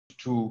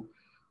to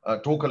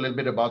talk a little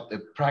bit about the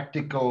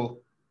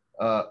practical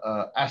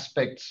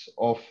aspects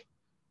of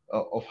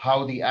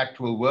how the Act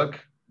will work,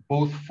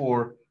 both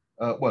for,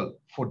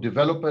 for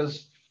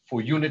developers,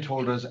 for unit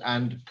holders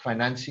and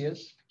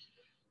financiers.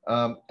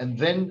 And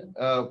then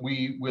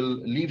we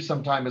will leave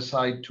some time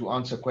aside to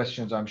answer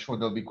questions. I'm sure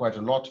there'll be quite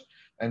a lot,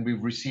 and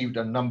we've received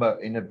a number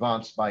in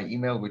advance by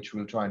email, which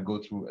we'll try and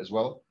go through as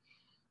well.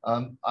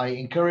 I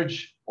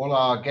encourage all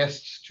our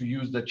guests to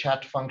use the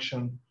chat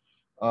function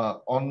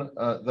on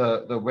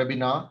the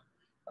webinar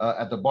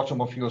at the bottom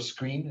of your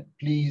screen.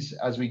 Please,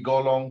 as we go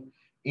along,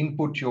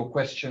 input your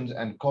questions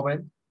and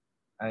comment,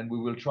 and we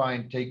will try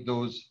and take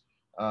those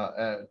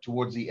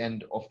towards the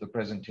end of the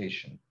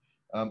presentation.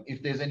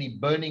 If there's any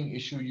burning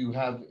issue you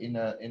have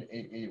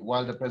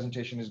while the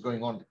presentation is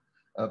going on,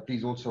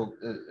 please also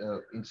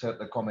insert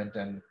the comment,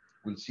 and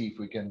we'll see if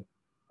we can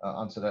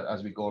answer that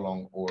as we go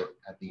along or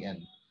at the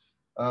end.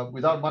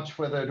 Without much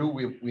further ado,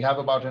 we have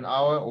about an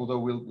hour, although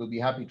we'll be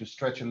happy to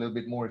stretch a little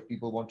bit more if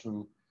people want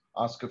to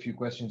ask a few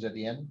questions at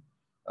the end.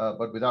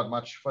 But without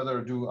much further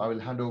ado, I will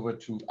hand over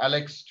to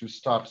Alex to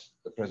start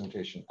the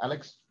presentation.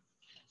 Alex.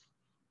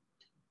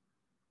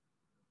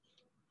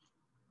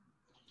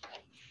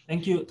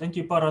 Thank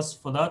you, Paras,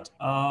 for that.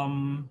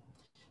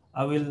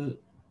 I will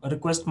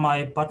request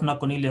my partner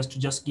Cornelius to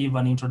just give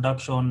an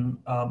introduction,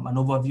 an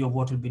overview of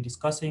what we'll be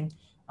discussing,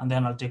 and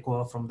then I'll take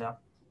over from there.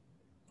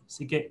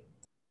 CK.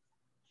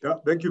 Yeah,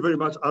 thank you very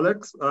much,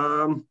 Alex.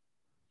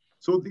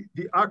 So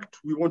the Act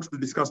we want to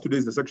discuss today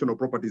is the Sectional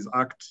Properties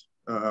Act,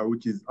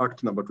 which is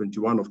Act number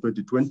 21 of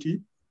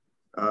 2020,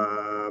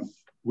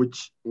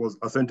 which was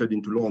assented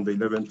into law on the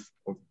 11th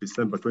of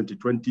December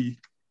 2020.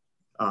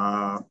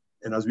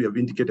 And as we have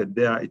indicated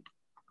there,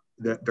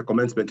 the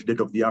commencement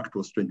date of the Act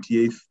was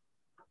 28th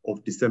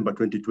of December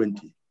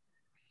 2020.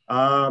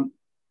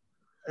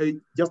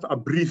 Just a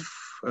brief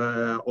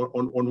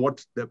on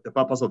what the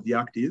purpose of the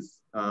Act is.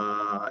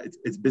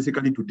 It's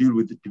basically to deal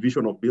with the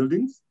division of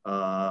buildings,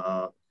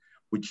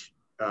 which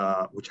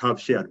have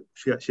shared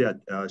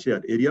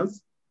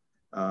areas.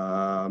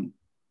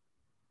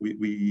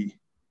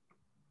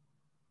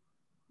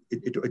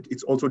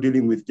 It's also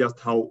dealing with just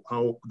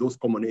how those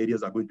common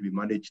areas are going to be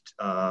managed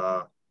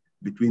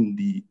between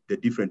the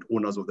different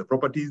owners of the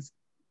properties,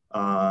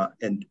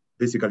 and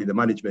basically the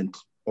management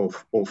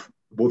of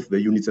both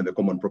the units and the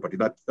common property.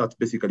 That's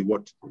basically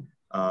what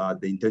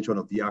the intention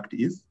of the Act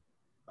is.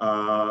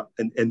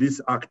 And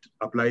this Act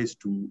applies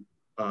to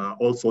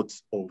all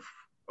sorts of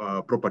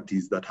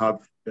properties that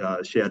have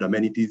shared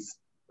amenities,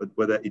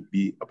 whether it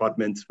be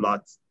apartments,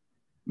 flats,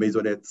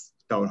 maisonettes,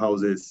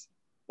 townhouses,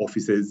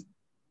 offices,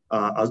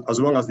 as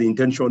long as the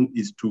intention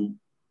is to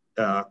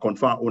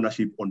confer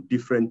ownership on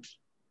different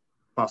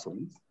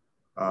persons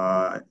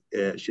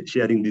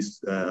sharing these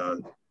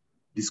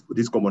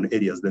common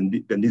areas,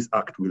 then this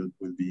Act will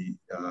be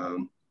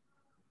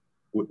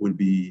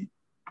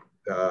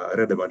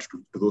relevant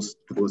to those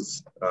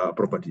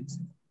properties.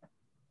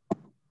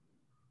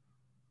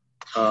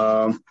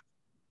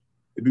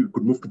 Maybe we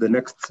could move to the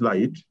next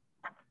slide,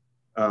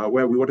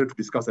 where we wanted to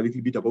discuss a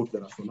little bit about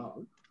the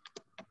rationale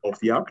of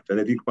the Act, and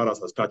I think Paras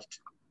has touched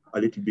a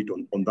little bit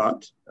on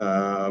that.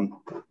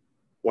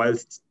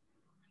 Whilst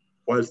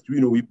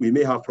we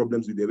may have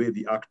problems with the way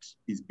the Act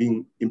is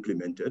being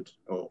implemented,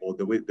 or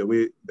the way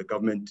the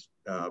government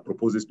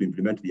proposes to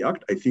implement the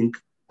Act, I think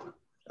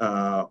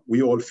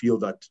we all feel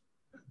that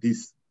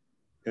this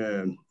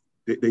the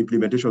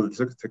implementation of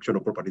the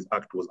Sectional Properties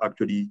Act was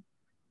actually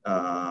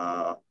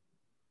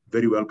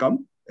very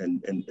welcome,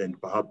 and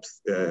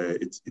perhaps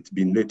it's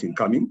been late in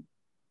coming.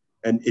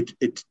 And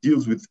it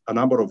deals with a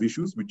number of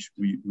issues which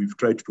we've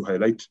tried to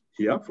highlight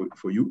here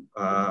for you.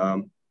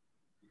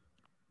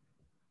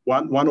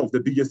 One of the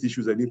biggest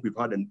issues I think we've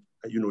had, and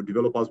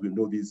developers will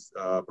know this,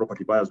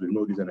 property buyers will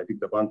know this, and I think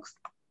the banks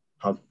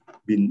have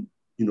been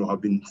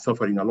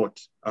suffering a lot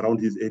around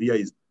this area,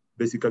 is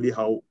basically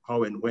how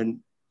and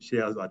when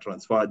shares are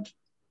transferred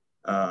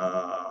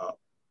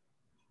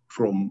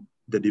from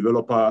the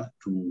developer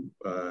to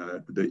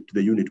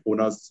the unit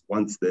owners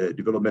once the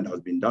development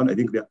has been done. I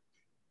think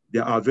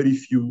there are very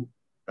few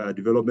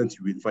developments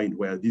you will find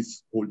where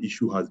this whole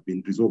issue has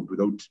been resolved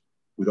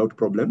without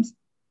problems.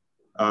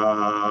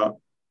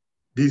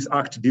 This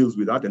Act deals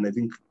with that, and I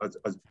think as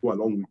we go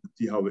along, we can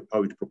see how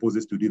it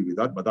proposes to deal with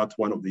that, but that's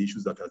one of the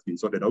issues that has been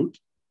sorted out.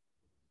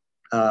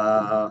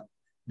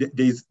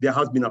 There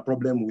has been a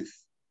problem with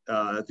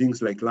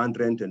things like land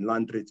rent and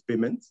land rates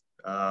payments,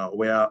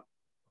 where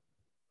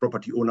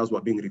property owners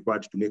were being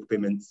required to make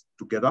payments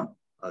together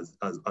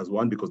as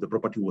one, because the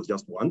property was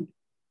just one.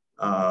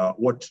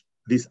 What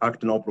this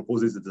Act now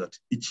proposes is that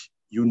each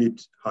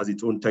unit has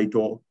its own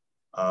title,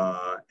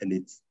 and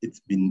it's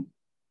been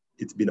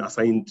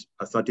assigned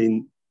a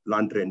certain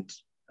land rent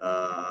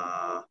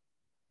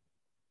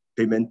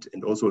payment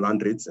and also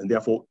land rates, and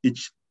therefore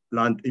each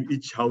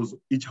house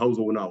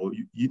owner or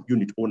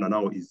unit owner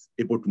now is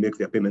able to make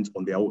their payments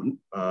on their own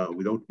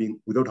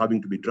without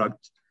having to be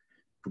dragged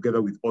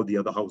together with all the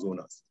other house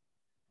owners.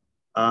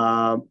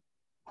 I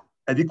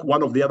think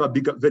one of the other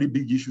very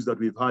big issues that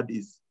we've had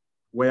is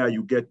where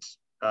you get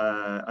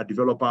a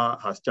developer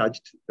has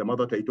charged the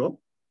mother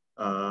title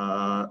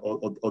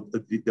or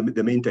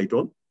the main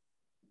title,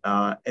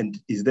 and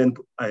is then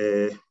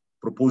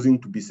proposing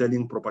to be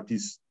selling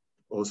properties,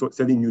 also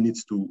selling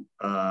units to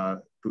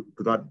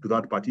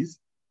that parties.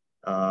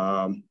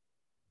 And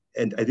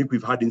I think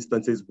we've had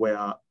instances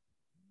where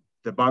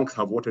the banks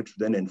have wanted to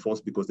then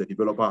enforce because the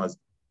developer has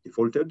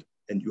defaulted,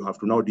 and you have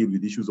to now deal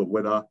with issues of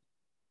whether,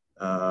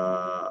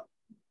 I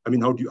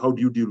mean, how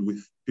do you deal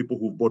with people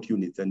who bought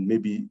units and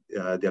maybe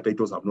their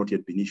titles have not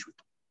yet been issued?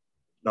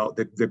 Now,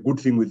 the good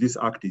thing with this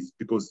act is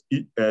because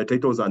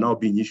titles are now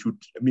being issued,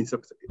 I mean,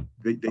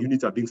 the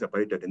units are being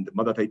separated, and the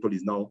mother title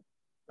is now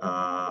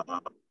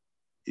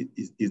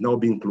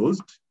being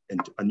closed,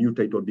 and a new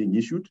title being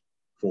issued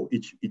for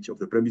each of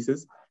the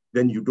premises.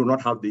 Then you do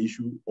not have the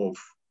issue of,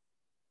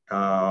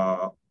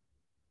 I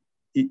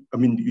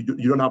mean,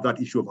 you don't have that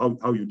issue of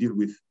how you deal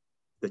with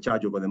the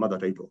charge over the mother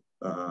title.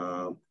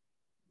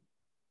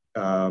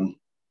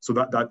 So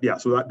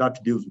that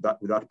deals with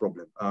that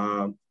problem.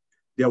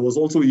 There was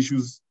also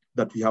issues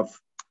that we have,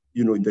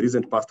 in the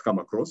recent past come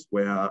across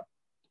where,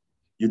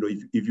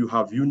 if you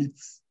have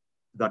units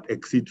that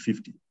exceed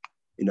 50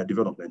 in a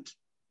development,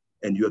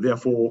 and you're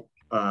therefore,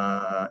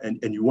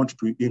 and you want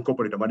to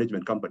incorporate a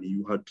management company,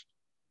 you had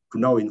to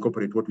now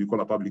incorporate what we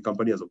call a public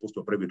company as opposed to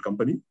a private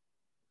company.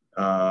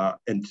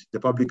 And the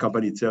public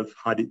company itself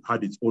had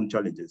its own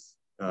challenges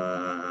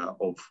under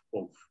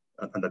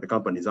the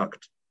Companies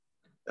Act.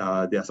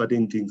 There are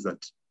certain things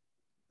that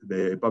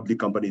the public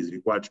company is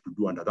required to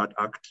do under that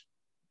act,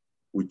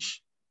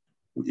 which,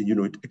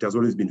 it has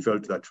always been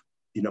felt that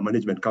in a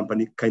management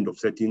company kind of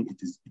setting, it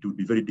would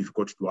be very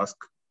difficult to ask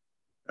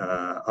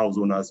house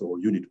owners or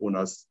unit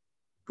owners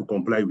to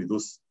comply with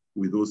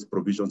those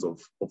provisions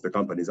of the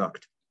Companies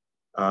Act.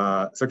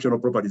 Sectional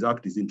Properties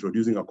Act is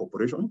introducing a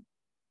corporation,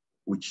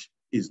 which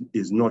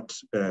does not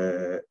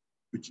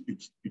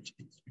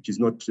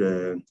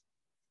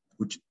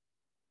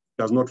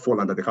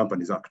fall under the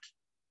Companies Act.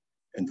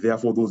 And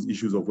therefore, those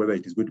issues of whether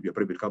it is going to be a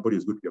private company or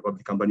is going to be a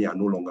public company are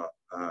no longer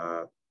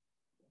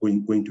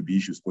going to be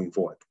issues going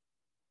forward.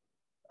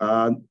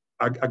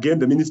 Again,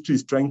 the ministry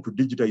is trying to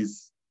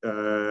digitize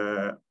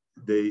the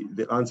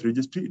lands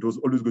registry. It was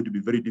always going to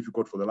be very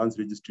difficult for the lands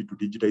registry to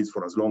digitize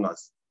for as long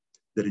as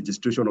the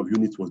registration of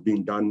units was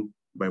being done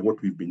by what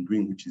we've been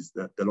doing, which is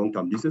the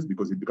long-term leases,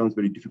 because it becomes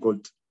very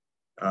difficult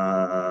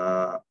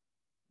to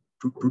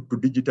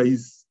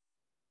digitize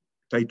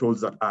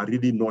titles that are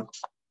really not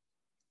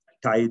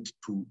tied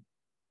to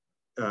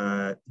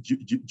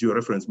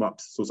georeference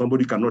maps. So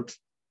somebody cannot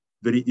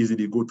very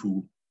easily go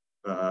to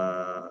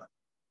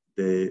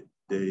the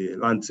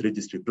lands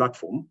registry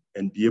platform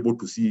and be able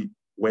to see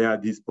where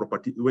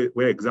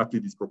exactly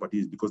this property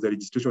is, because the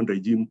registration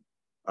regime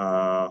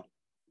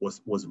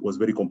was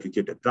very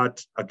complicated.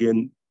 That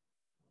again,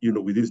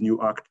 with this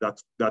new act,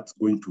 that's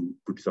going to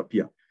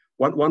disappear.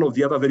 One of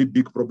the other very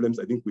big problems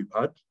I think we've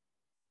had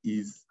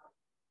is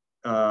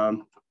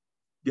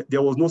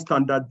there was no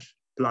standard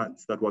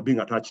plans that were being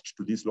attached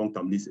to these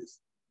long-term leases.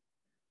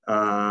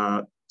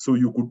 So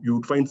you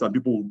would find some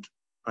people would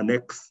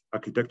annex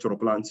architectural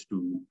plans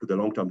to the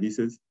long-term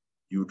leases.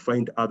 You would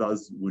find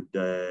others would,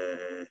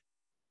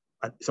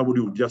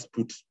 somebody would just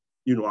put,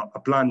 a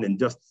plan and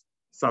just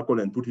circle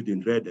and put it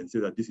in red and say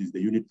that this is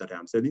the unit that I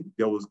am selling.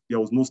 There was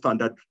no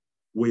standard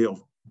way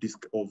of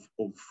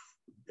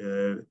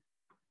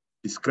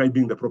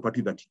describing the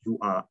property that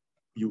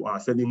you are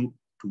selling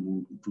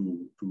to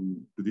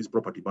these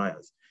property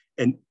buyers.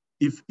 And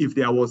if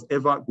there was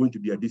ever going to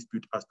be a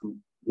dispute as to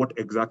what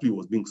exactly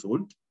was being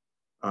sold,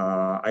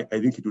 I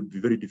think it would be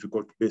very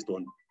difficult based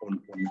on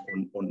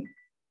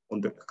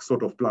the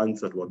sort of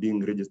plans that were being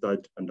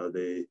registered under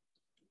the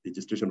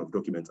Registration of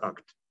Documents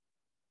Act.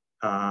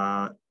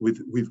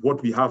 With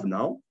what we have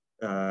now,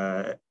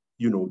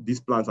 these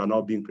plans are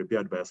now being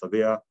prepared by a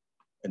surveyor,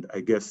 and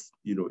I guess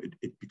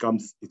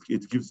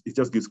it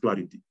just gives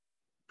clarity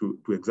to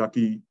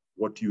exactly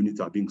what units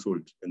are being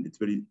sold, and it's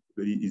very,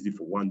 very easy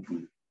for one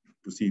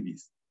to see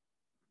this.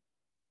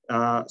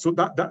 So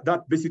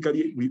that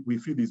basically we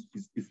feel is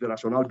the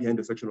rationale behind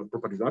the Sectional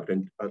Properties Act,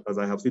 and as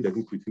I have said, I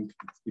think we think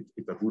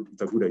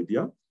it's a good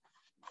idea.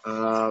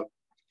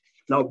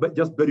 Now, but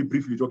just very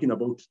briefly talking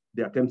about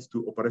the attempts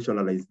to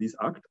operationalize this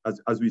act,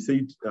 as we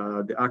said,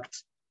 the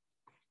act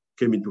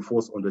came into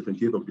force on the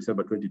 28th of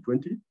December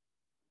 2020,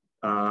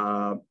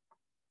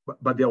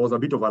 but there was a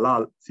bit of a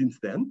lull since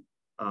then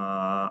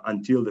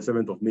until the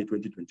 7th of May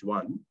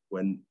 2021,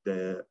 when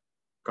the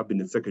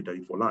Cabinet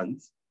Secretary for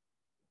Lands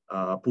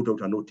put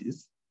out a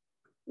notice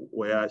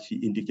where she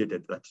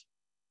indicated that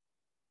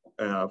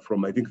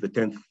from, I think, the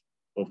 10th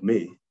of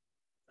May,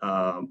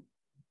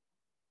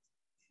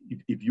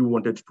 if you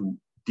wanted to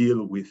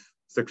deal with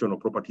sectional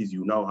properties,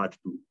 you now had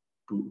to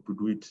do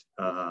it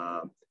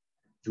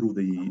through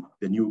the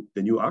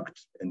new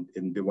act,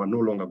 and they were no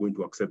longer going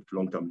to accept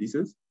long-term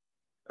leases,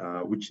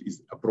 which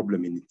is a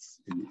problem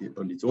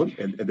on its own.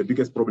 And the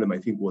biggest problem, I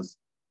think, was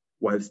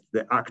whilst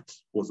the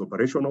act was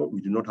operational,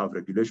 we do not have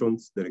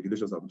regulations. The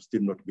regulations have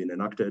still not been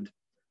enacted.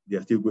 they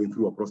are still going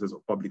through a process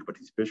of public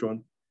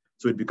participation.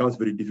 So it becomes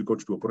very difficult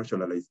to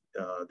operationalize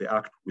the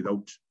Act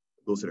without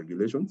those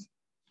regulations.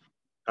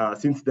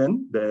 Since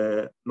then,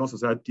 the Law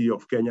Society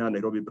of Kenya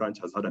Nairobi branch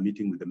has had a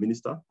meeting with the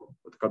Minister or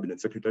the Cabinet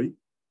Secretary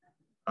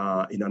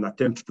in an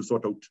attempt to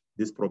sort out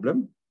this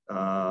problem.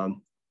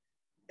 And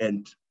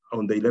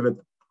on the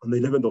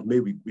 11th of May,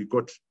 we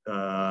got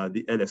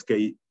the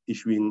LSK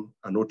issuing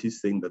a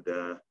notice saying that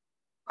the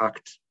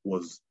Act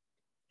was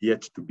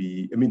yet to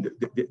be, I mean,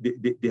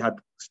 they had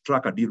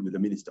struck a deal with the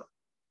Minister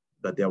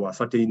that there were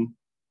certain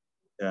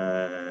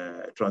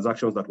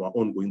transactions that were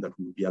ongoing that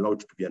would be allowed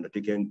to be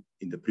undertaken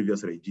in the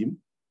previous regime.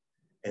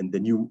 And the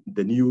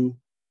new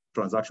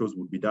transactions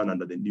would be done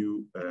under the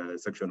new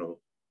Sectional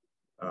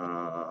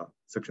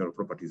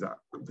Properties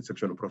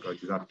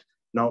Act.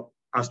 Now,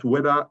 as to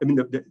whether, I mean,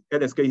 the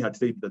LSK had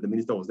said that the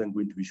Minister was then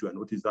going to issue a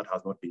notice. That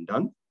has not been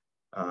done.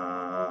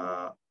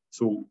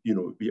 So, you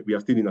know, we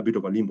are still in a bit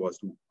of a limbo as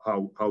to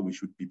how we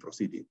should be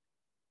proceeding.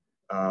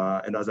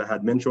 And as I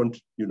had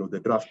mentioned, you know, the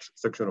draft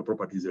Sectional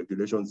Properties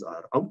regulations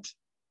are out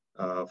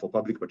for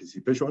public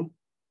participation.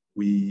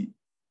 We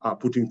are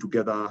putting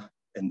together,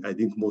 and I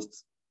think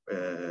most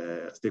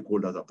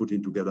stakeholders are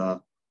putting together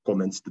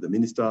comments to the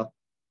Minister.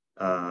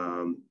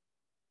 And,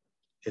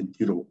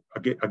 you know,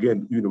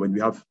 again, you know, when we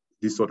have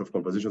these sort of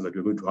conversations that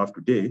we're going to have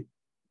today,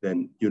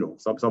 then, you know,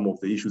 some of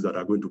the issues that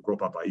are going to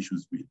crop up are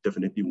issues we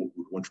definitely would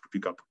want to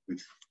pick up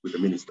with the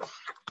Minister.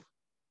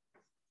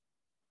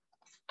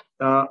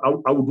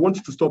 I would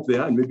want to stop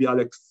there, and maybe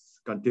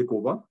Alex can take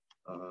over.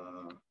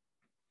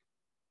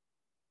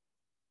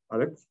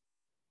 Alex?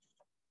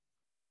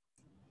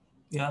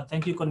 Yeah,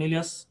 thank you,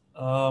 Cornelius.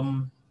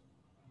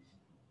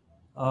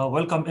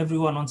 Welcome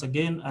everyone once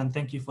again, and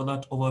thank you for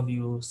that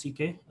overview,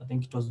 CK. I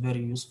think it was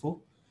very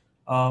useful.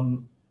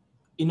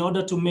 In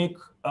order to make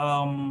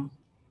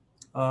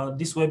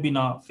this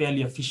webinar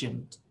fairly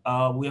efficient,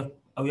 we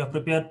have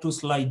prepared 2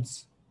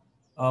 slides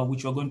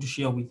which we're going to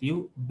share with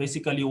you.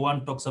 Basically,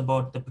 one talks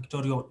about the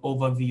pictorial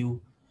overview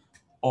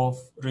of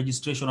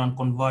registration and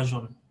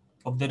conversion,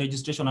 of the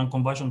registration and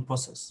conversion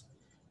process.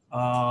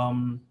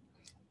 And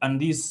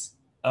this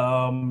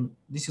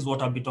is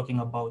what I'll be talking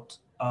about.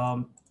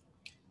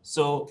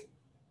 So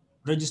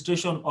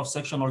registration of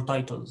sectional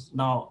titles.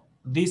 Now,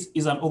 this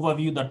is an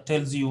overview that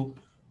tells you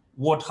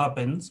what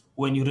happens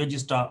when you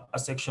register a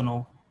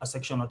sectional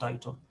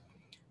title.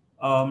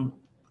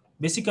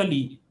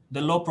 Basically,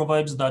 the law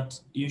provides that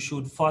you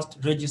should first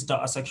register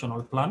a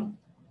sectional plan.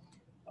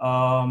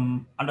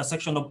 And a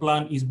sectional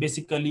plan is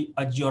basically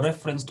a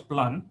georeferenced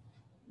plan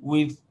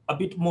with a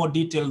bit more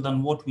detail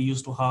than what we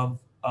used to have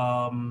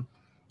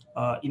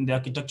in the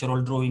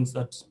architectural drawings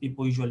that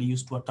people usually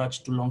use to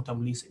attach to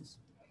long-term leases.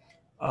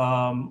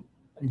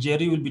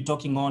 Njeri will be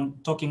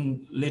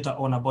talking later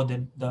on about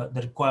the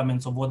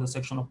requirements of what the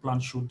sectional plan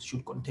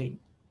should contain.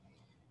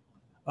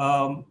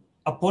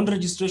 Upon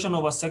registration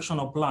of a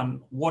sectional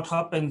plan, what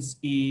happens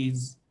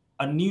is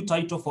a new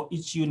title for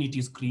each unit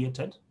is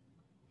created,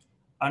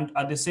 and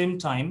at the same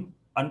time,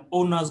 an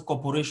owner's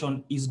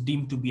corporation is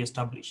deemed to be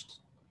established.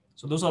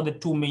 So those are the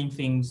 2 main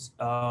things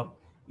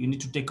you need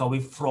to take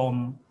away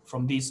from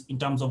this in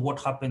terms of what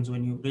happens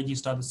when you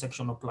register the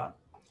sectional plan.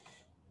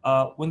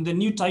 When the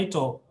new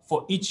title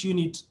for each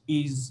unit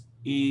is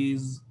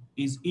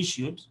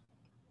issued,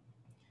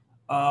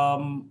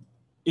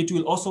 it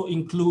will also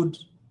include,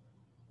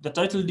 the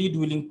title deed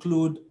will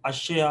include a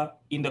share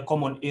in the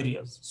common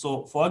areas.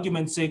 So for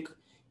argument's sake,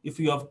 if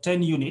you have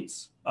 10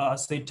 units,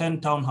 say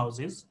 10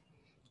 townhouses,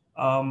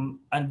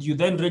 and you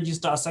then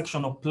register a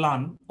sectional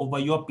plan over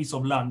your piece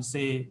of land,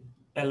 say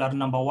LR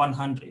number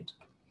 100,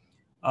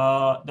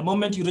 the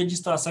moment you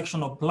register a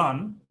sectional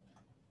plan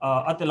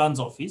at the lands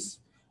office,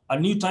 a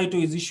new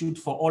title is issued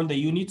for all the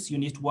units,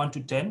 unit 1 to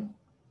 10.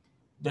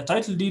 The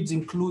title deeds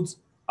includes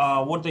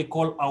what they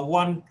call a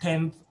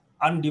 1/10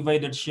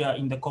 undivided share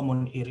in the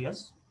common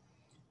areas.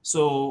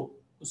 So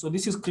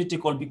this is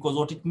critical because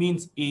what it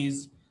means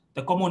is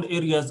the common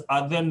areas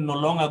are then no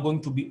longer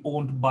going to be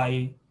owned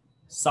by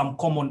some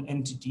common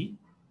entity,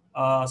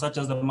 such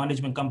as the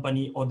management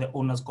company or the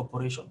owner's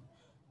corporation.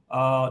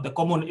 The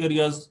common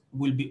areas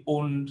will be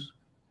owned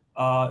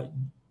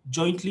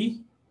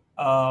jointly,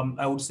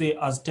 I would say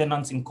as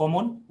tenants in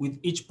common, with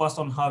each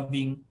person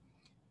having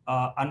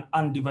an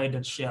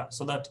undivided share,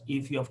 so that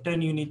if you have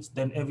 10 units,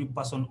 then every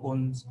person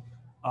owns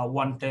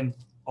 1/10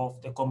 of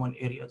the common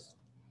areas.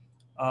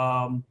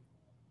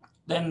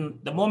 Then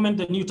the moment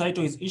the new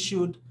title is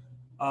issued,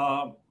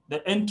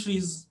 the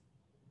entries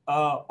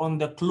on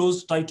the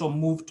closed title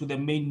move to the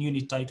main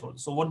unit title.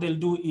 So what they'll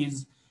do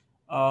is,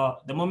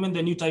 the moment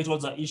the new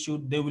titles are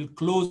issued, they will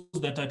close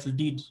the title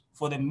deed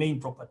for the main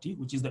property,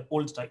 which is the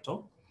old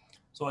title.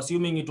 So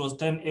assuming it was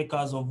 10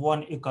 acres of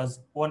 1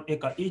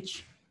 acre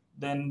each,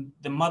 then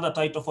the mother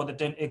title for the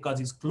 10 acres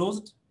is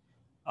closed.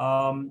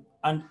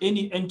 And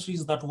any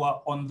entries that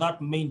were on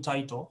that main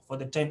title for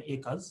the 10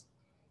 acres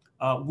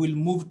will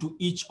move to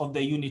each of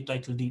the unit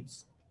title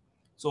deeds.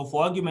 So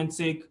for argument's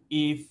sake,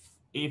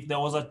 if there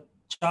was a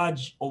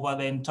charge over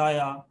the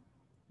entire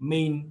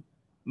main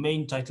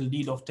title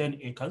deed of 10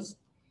 acres,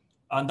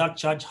 and that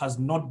charge has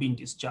not been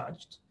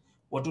discharged,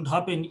 what would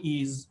happen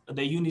is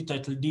the unit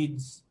title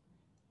deeds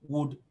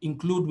would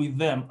include with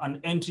them an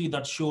entry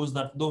that shows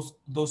that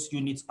those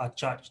units are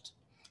charged.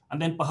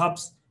 And then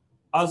perhaps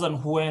as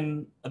and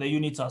when the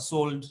units are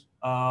sold,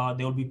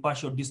 there will be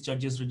partial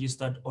discharges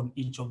registered on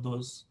each of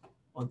those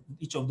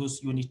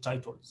unit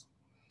titles.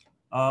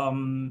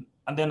 And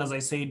then, as I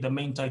said, the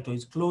main title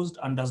is closed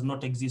and does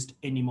not exist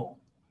anymore.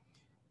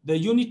 The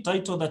unit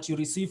title that you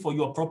receive for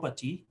your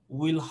property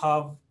will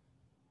have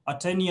a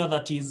tenure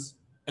that is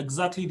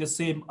exactly the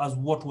same as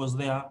what was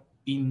there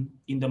in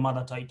the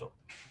mother title.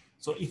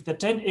 So if the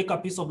 10-acre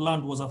piece of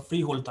land was a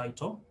freehold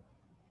title,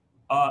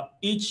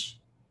 each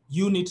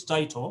unit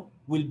title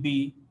will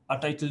be a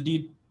title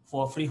deed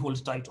for a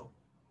freehold title.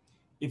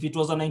 If it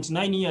was a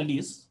 99-year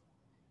lease,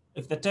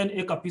 if the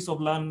 10-acre piece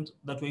of land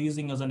that we're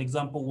using as an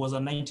example was a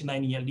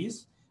 99-year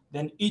lease,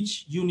 then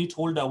each unit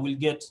holder will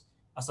get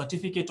a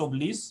certificate of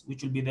lease,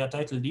 which will be their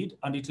title deed,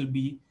 and it will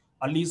be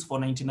a lease for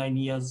 99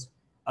 years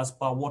as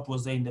per what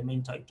was there in the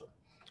main title.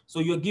 So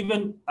you're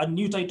given a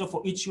new title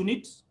for each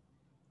unit.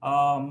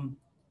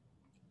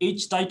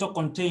 Each title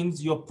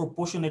contains your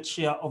proportionate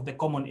share of the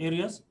common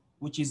areas,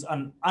 which is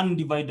an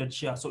undivided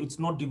share. So it's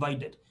not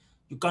divided.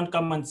 You can't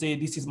come and say,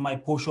 this is my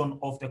portion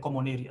of the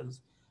common areas.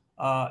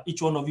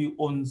 Each one of you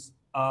owns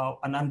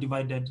an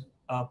undivided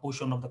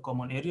portion of the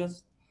common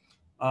areas.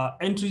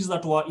 Entries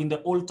that were in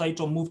the old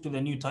title move to the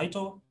new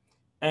title,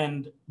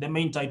 and the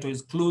main title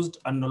is closed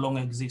and no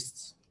longer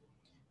exists.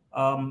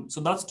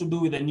 So that's to do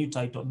with the new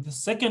title. The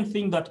second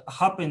thing that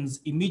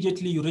happens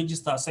immediately you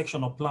register a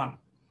sectional plan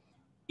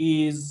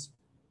is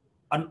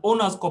an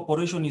owner's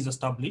corporation is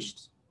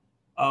established.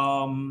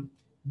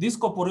 This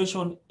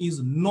corporation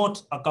is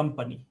not a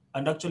company,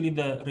 and actually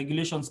the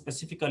regulations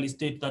specifically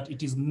state that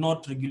it is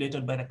not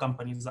regulated by the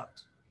Companies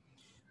Act.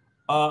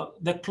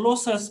 The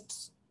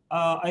closest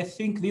I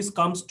think this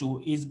comes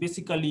to is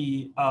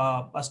basically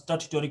a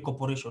statutory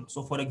corporation.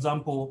 So for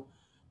example,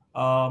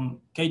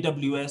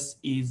 KWS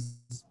is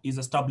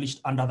established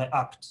under the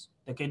Act,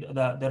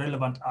 the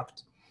relevant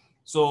Act.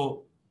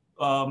 So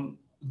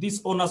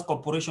this owners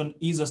corporation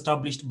is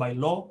established by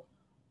law,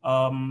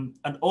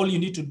 and all you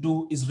need to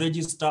do is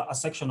register a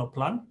sectional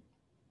plan.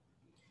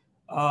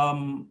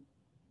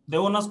 The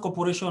owners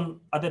corporation,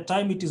 at the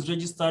time it is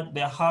registered,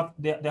 there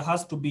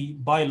has to be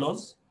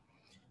bylaws,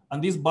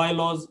 and these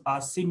bylaws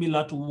are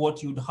similar to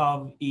what you'd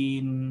have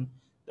in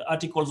the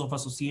articles of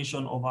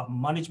association of a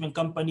management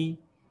company,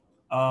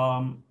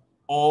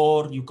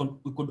 or you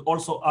could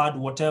also add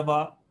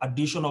whatever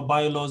additional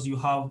bylaws you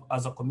have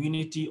as a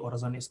community or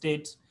as an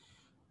estate.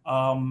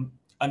 And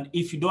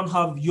if you don't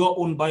have your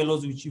own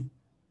bylaws which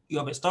you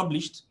have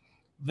established,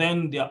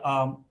 then there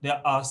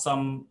are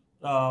some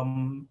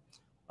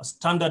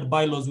standard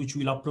bylaws which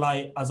will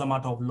apply as a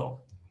matter of law.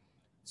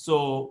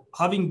 So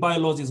having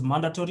bylaws is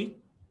mandatory.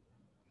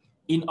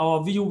 In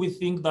our view, we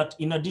think that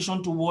in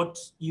addition to what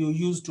you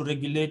use to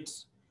regulate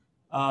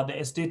the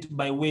estate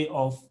by way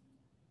of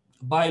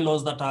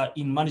bylaws that are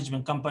in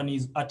management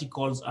companies,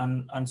 articles,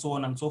 and so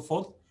on and so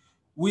forth,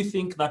 we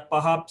think that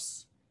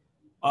perhaps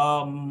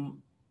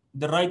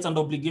the rights and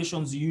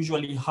obligations you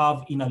usually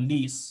have in a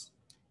lease,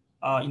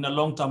 in a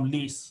long-term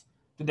lease,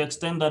 to the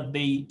extent that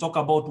they talk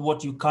about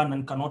what you can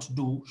and cannot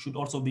do, should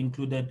also be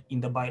included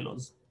in the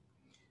bylaws.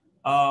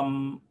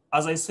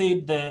 As I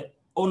said, the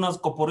owners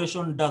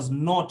corporation does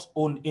not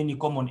own any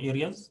common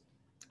areas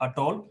at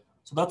all.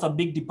 So that's a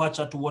big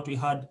departure to what we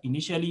had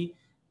initially.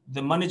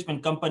 The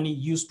management company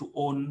used to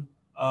own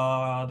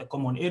the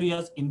common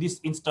areas. In this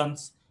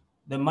instance,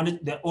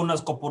 the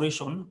owners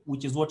corporation,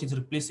 which is what is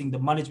replacing the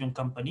management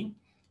company,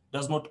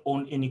 does not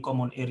own any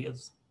common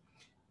areas.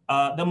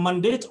 The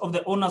mandate of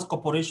the owners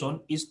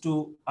corporation is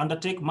to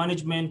undertake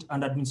management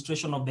and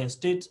administration of the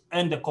estate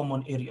and the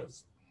common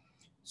areas.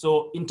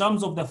 So in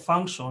terms of the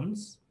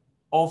functions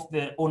of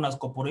the owners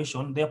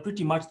corporation, they are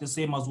pretty much the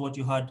same as what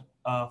you had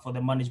for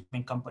the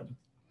management company.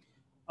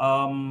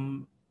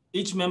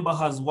 Each member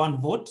has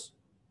one vote.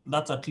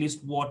 That's at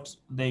least what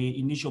the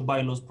initial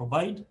bylaws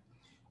provide.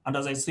 And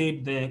as I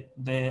said,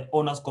 the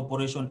owners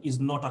corporation is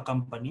not a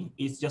company.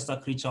 It's just a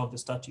creature of the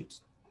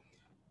statutes.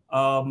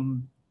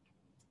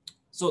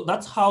 So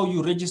that's how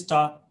you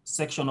register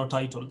sectional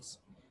titles.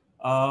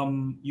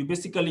 You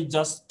basically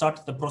just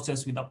start the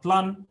process with a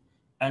plan,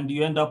 and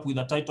you end up with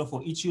a title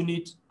for each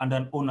unit and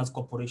an owners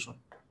corporation.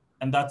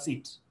 And that's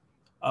it.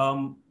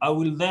 I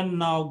will then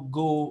now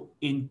go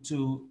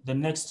into the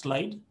next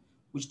slide,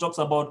 which talks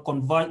about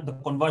the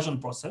conversion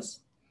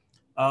process.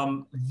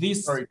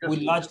 This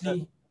will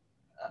largely...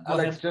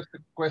 Alex, just a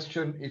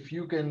question. If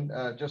you can,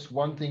 just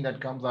one thing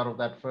that comes out of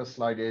that first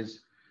slide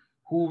is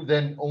who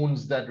then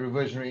owns that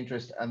reversionary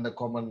interest and the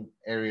common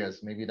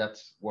areas? Maybe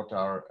that's what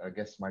our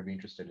guests might be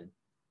interested in.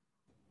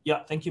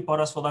 Yeah, thank you,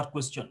 Paras, for that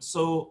question.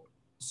 So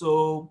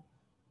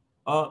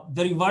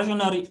the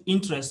reversionary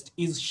interest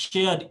is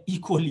shared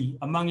equally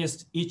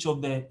amongst each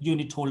of the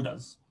unit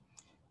holders.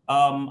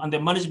 And the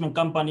management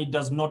company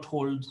does not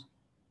hold,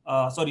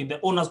 the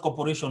owners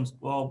corporations,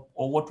 or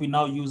what we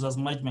now use as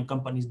management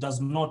companies,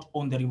 does not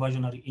own the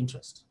reversionary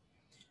interest.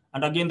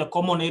 And again, the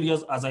common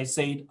areas, as I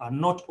said, are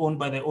not owned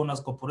by the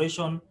owners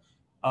corporation.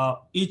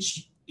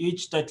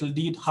 Each title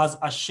deed has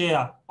a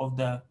share of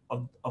the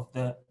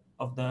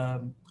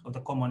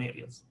common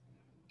areas.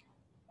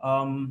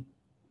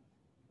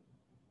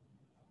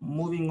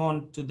 Moving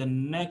on to the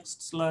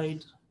next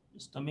slide,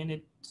 just a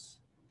minute.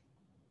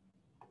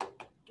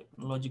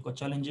 Technological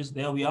challenges,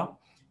 there we are.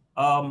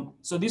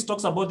 So this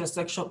talks about the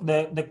section,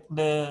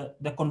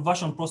 the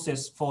conversion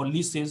process for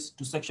leases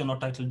to sectional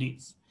title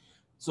deeds.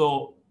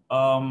 So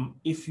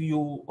if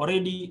you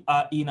already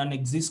are in an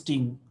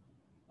existing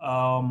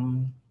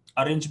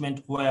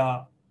arrangement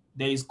where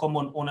there is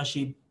common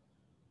ownership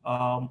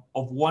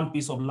of one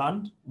piece of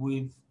land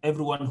with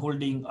everyone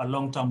holding a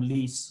long-term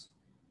lease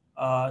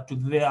to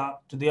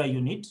their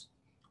unit,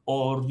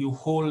 or you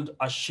hold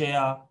a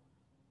share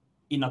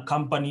in a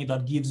company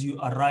that gives you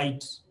a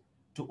right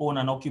to own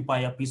and occupy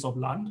a piece of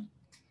land,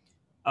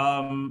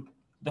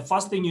 the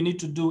first thing you need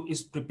to do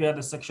is prepare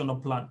the sectional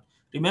plan.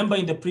 Remember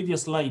in the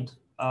previous slide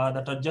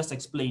that I just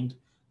explained,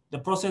 the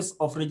process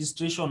of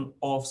registration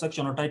of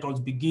sectional titles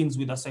begins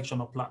with a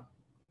sectional plan.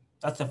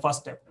 That's the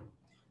first step.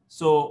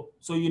 So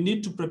you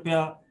need to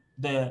prepare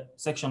the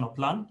sectional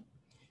plan.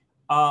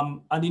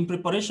 And in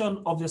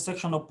preparation of the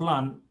sectional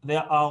plan,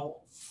 there are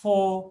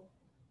 4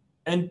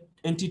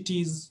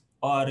 entities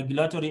or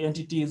regulatory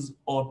entities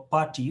or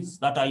parties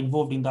that are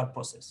involved in that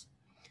process.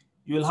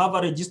 You will have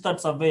a registered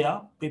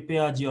surveyor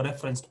prepare a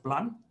georeferenced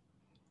plan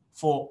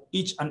for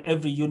each and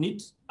every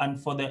unit and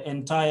for the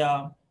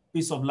entire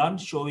piece of land,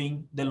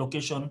 showing the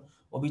location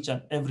of each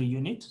and every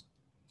unit.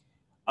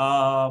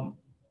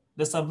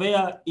 The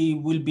surveyor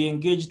will be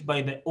engaged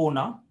by the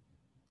owner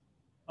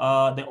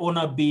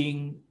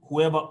being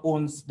whoever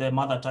owns the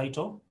mother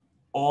title,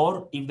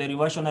 or if the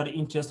reversionary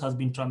interest has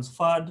been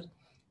transferred,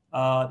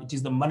 it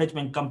is the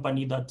management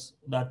company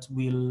that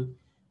will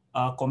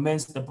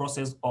commence the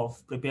process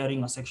of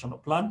preparing a sectional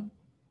plan.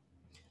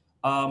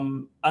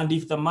 And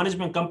if the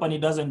management company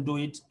doesn't do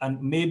it,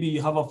 and maybe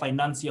you have a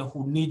financier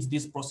who needs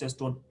this process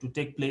to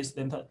take place,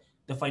 then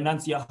the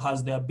financier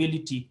has the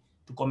ability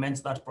to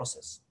commence that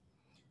process.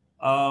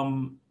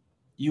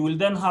 You will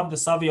then have the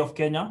Survey of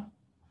Kenya,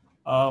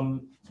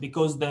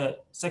 because the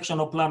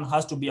sectional plan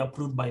has to be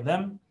approved by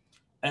them.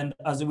 And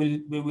as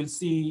we will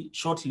see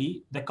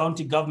shortly, the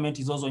county government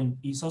is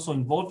also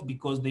involved,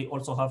 because they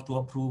also have to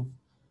approve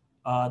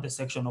the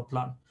sectional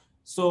plan.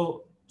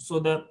 So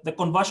the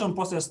conversion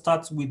process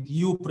starts with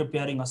you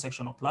preparing a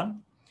sectional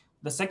plan.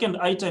 The second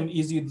item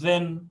is you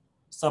then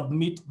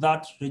submit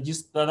that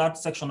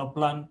sectional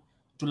plan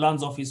to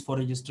Lands Office for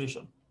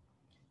registration.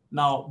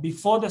 Now,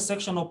 before the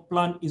sectional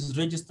plan is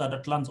registered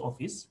at Lands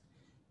Office,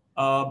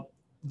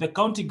 the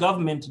county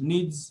government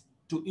needs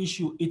to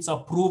issue its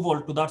approval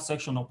to that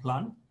sectional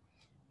plan.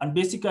 And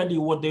basically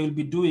what they will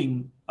be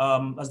doing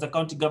as the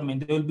county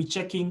government, they will be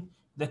checking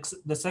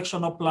the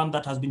sectional plan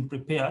that has been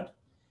prepared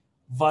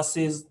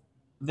versus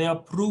the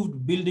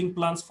approved building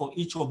plans for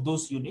each of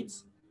those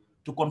units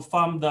to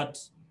confirm that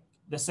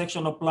the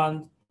sectional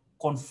plan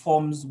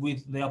conforms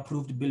with the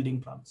approved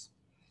building plans.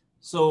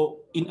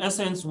 So in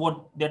essence,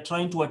 what they're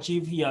trying to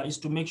achieve here is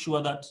to make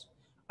sure that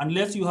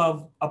unless you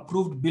have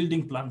approved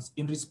building plans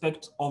in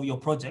respect of your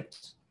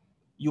project,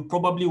 you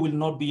probably will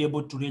not be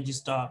able to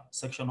register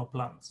sectional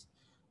plans.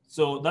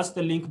 So that's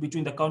the link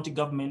between the county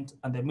government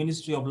and the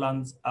Ministry of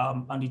Lands,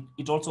 and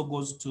it also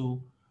goes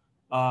to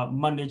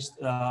manage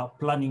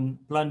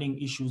planning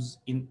issues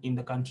in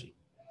the country.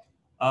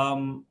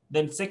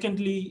 Then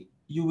secondly,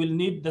 you will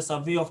need the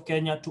Survey of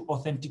Kenya to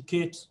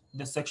authenticate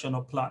the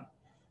sectional plan.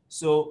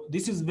 So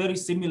this is very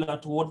similar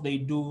to what they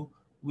do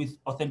with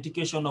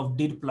authentication of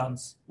deed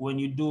plans when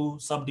you do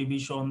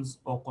subdivisions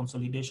or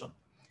consolidation.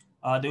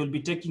 They will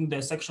be taking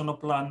the sectional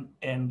plan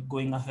and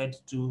going ahead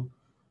to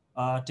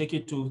take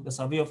it to the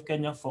Survey of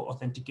Kenya for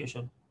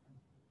authentication.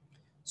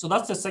 So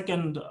that's the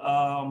second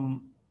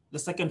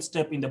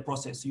step in the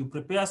process. You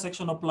prepare a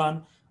sectional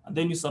plan and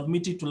then you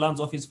submit it to Lands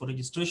Office for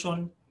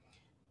registration.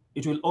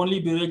 It will only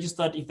be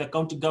registered if the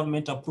county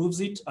government approves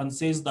it and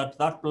says that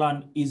that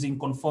plan is in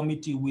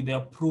conformity with the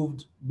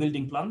approved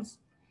building plans.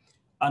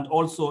 And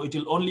also it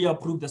will only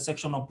approve the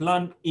sectional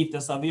plan if the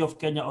Survey of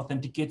Kenya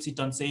authenticates it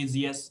and says,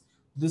 yes,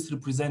 this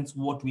represents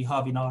what we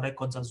have in our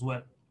records as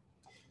well.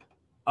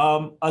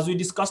 As we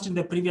discussed in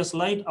the previous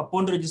slide,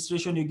 upon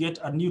registration, you get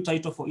a new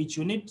title for each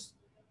unit.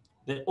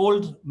 The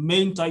old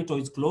main title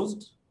is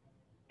closed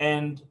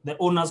and the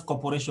owner's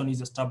corporation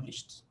is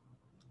established.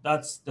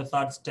 That's the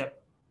third step.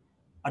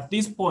 At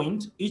this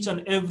point, each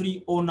and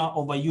every owner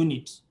of a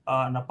unit,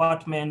 an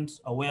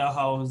apartment, a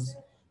warehouse,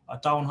 a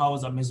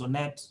townhouse, a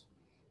maisonette,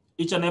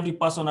 each and every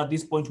person at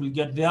this point will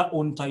get their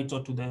own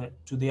title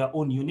to their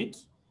own unit.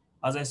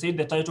 As I said,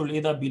 the title will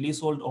either be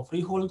leasehold or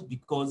freehold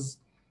because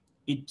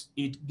it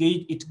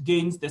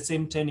gains the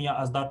same tenure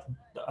as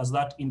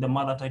that in the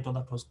mother title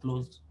that was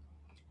closed.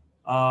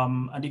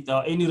 And if there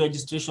are any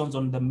registrations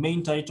on the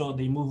main title,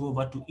 they move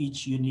over to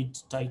each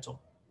unit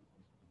title.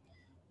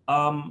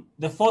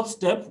 The fourth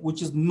step,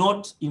 which is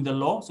not in the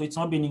law, so it's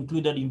not been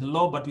included in the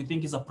law, but we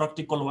think is a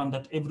practical one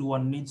that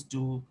everyone needs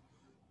to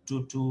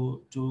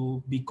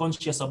to be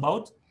conscious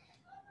about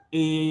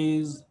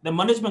is the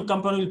management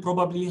company will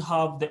probably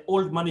have, the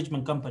old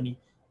management company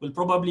will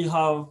probably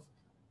have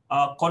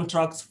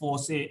contracts for,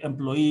 say,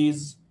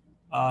 employees,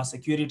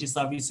 security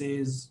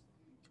services,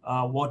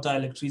 water,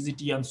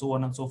 electricity, and so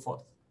on and so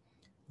forth.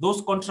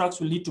 Those contracts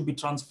will need to be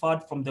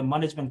transferred from the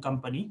management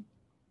company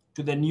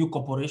to the new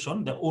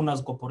corporation, the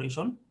owner's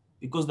corporation,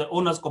 because the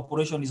owner's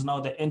corporation is now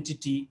the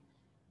entity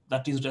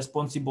that is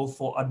responsible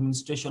for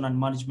administration and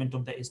management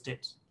of the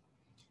estate.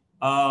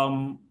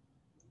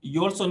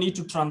 You also need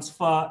to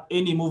transfer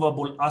any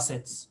movable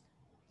assets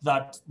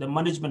that the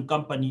management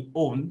company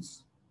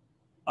owns,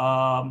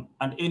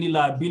 and any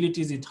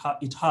liabilities it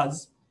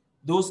has,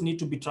 those need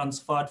to be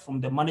transferred from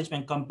the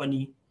management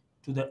company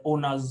to the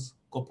owner's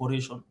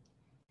corporation.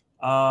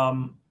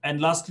 And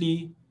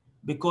lastly,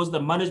 because the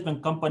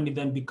management company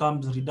then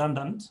becomes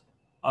redundant,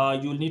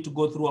 you'll need to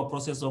go through a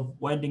process of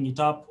winding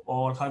it up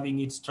or having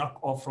it struck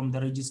off from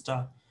the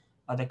register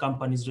at the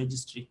company's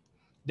registry.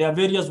 There are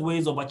various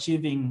ways of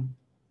achieving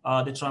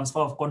the transfer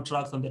of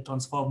contracts and the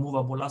transfer of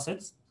movable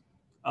assets.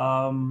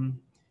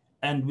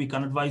 And we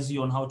can advise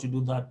you on how to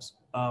do that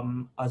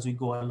as we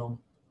go along.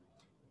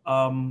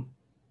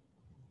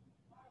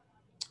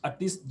 At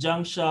this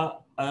juncture,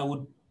 I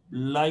would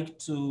like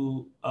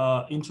to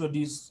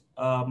introduce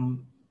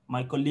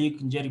my colleague,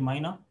 Njeri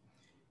Maina.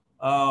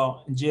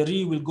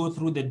 Njeri will go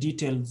through the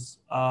details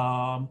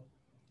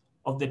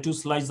of the two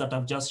slides that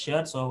I've just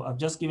shared. So I've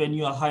just given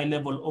you a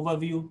high-level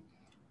overview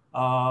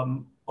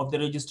of the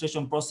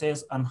registration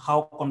process and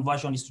how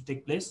conversion is to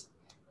take place.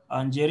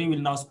 And Njeri will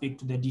now speak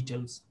to the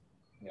details.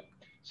 Yeah.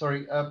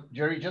 Sorry,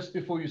 Njeri, just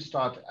before you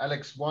start,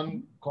 Alex,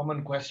 one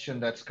common question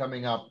that's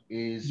coming up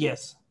is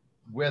yes,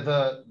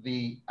 whether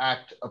the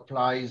Act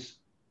applies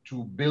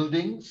to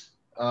buildings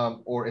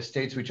or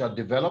estates which are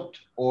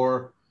developed,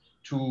 or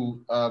to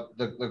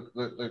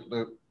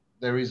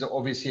there is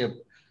obviously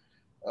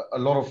a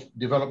lot of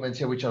developments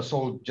here which are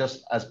sold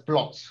just as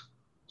plots.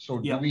 So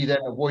do we then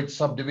avoid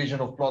subdivision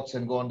of plots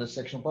and go under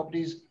sectional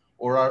properties,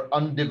 or are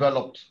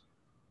undeveloped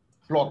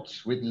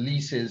plots with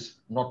leases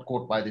not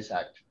caught by this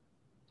Act?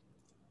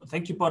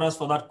 Thank you, Paras,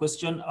 for that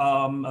question.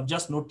 I've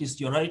just noticed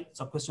you're right.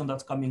 It's a question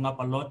that's coming up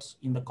a lot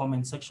in the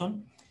comment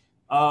section.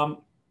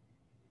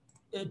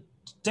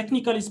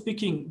 Technically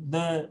speaking,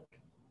 the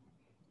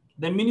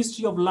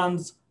Ministry of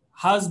Lands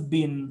has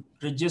been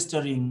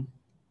registering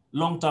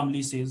long-term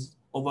leases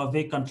over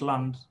vacant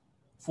land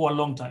for a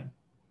long time.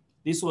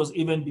 This was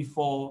even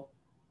before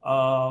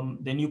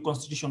the new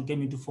constitution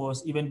came into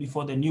force, even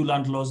before the new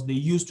land laws. They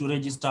used to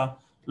register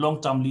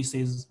long-term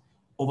leases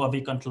over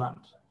vacant land.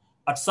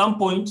 At some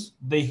point,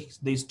 they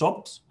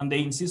stopped, and they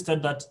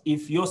insisted that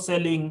if you're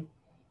selling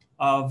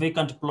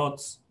vacant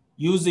plots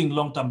using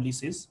long-term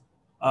leases,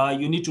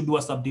 you need to do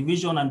a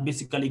subdivision and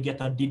basically get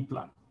a deed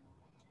plan.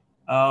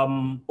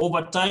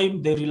 Over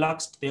time, they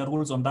relaxed their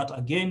rules on that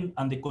again,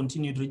 and they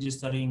continued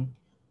registering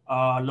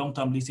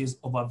long-term leases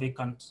over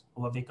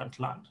vacant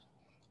land.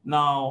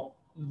 Now,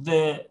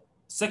 the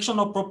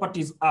Sectional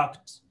Properties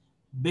Act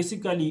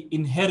basically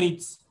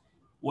inherits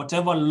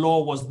whatever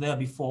law was there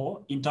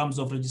before in terms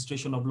of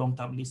registration of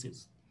long-term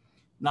leases.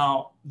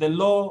 Now, the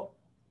law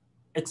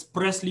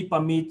expressly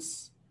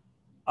permits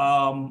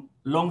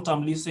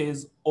long-term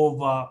leases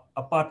over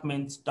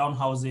apartments,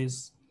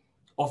 townhouses,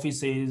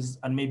 offices,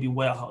 and maybe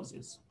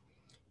warehouses.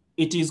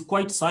 It is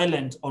quite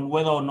silent on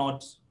whether or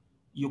not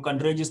you can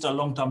register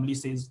long-term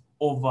leases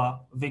over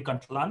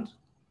vacant land.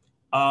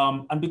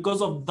 And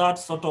because of that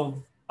sort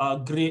of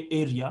gray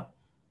area,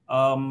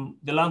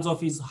 the Lands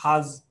Office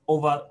has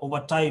over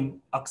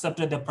time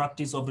accepted the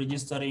practice of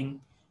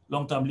registering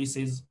long-term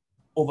leases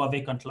over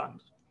vacant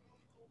land.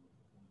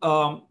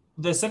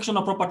 The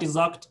Sectional Properties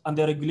Act and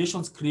the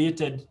regulations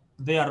created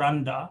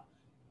thereunder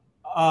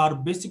are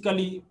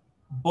basically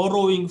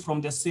borrowing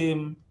from the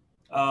same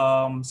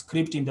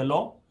script in the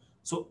law.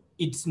 So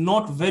it's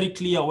not very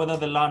clear whether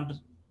the land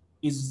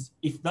is,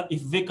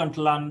 if vacant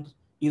land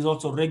is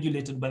also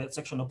regulated by the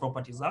Sectional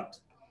Properties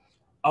Act.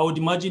 I would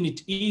imagine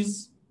it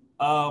is.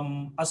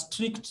 A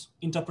strict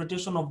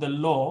interpretation of the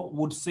law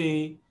would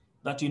say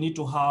that you need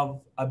to have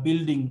a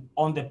building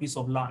on the piece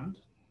of land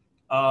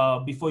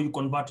before you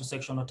convert to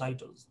sectional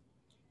titles.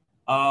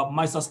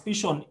 My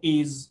suspicion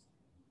is,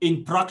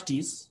 in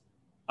practice,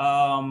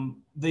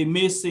 they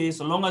may say,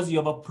 so long as you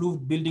have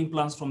approved building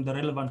plans from the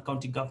relevant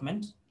county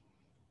government,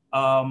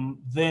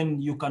 then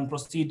you can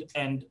proceed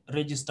and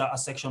register a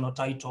sectional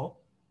title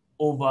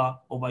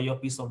over your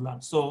piece of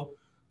land. So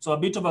a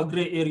bit of a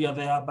gray area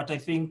there, but I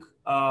think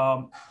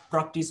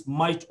practice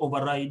might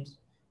override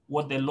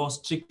what the law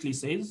strictly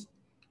says,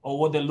 or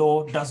what the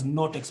law does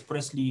not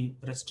expressly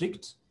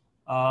restrict.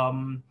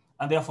 And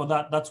therefore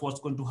that's what's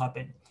going to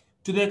happen.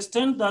 To the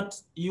extent that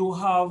you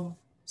have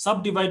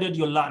subdivided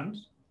your land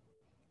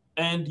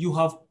and you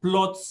have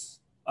plots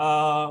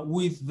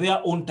with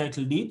their own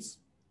title deeds,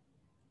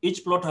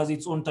 each plot has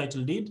its own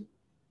title deed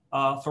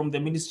from the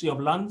Ministry of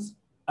Lands,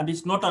 and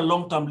it's not a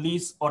long-term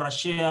lease or a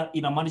share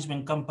in a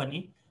management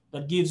company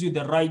that gives you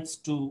the rights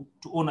to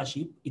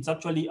ownership. It's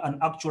actually an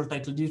actual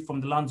title deed from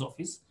the Lands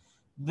Office.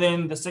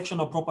 then the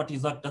Sectional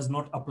Properties Act does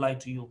not apply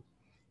to you.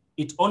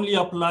 It only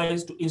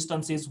applies to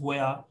instances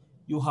where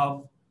you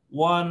have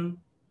one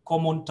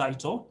common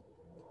title,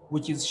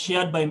 which is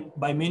shared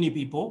by many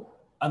people,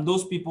 and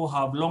those people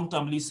have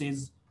long-term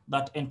leases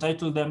that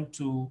entitle them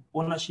to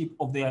ownership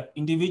of their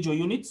individual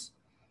units,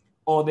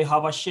 or they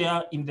have a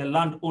share in the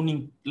land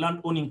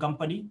owning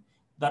company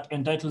that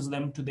entitles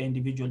them to the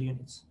individual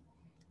units.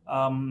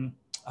 I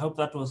hope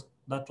that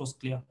was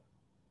clear.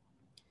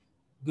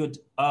 Good.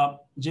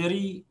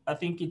 Njeri, I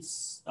think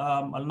it's,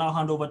 I'll now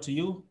hand over to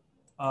you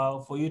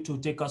for you to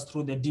take us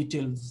through the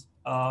details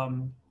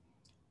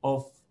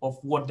of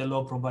what the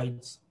law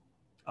provides.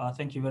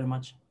 Thank you very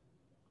much.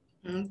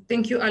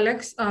 Thank you,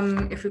 Alex.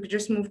 If we could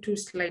just move to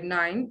slide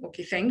 9.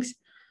 Okay, thanks.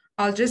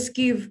 I'll just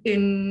give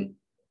in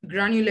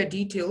granular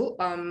detail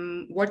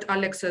what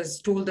Alex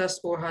has told us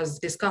or has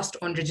discussed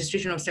on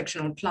registration of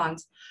sectional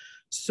plans.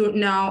 So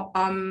now,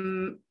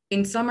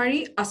 in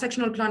summary, a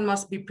sectional plan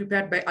must be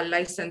prepared by a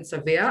licensed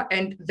surveyor,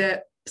 and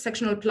the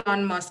sectional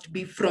plan must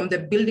be from the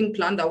building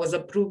plan that was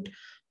approved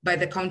by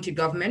the county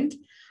government.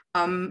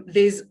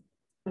 There's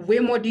way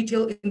more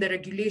detail in the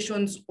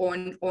regulations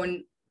on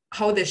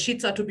how the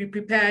sheets are to be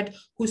prepared,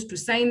 who's to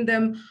sign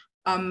them.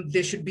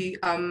 They should be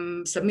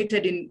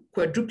submitted in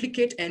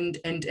quadruplicate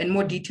and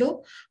more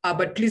detail.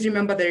 But please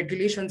remember the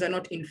regulations are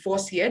not in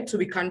force yet, so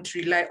we can't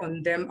rely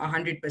on them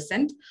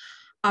 100%.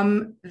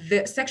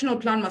 The sectional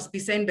plan must be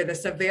signed by the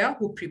surveyor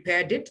who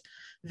prepared it,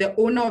 the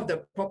owner of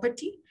the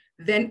property,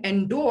 then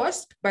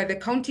endorsed by the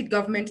county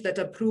government that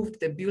approved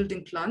the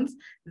building plans,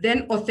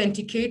 then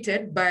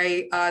authenticated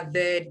by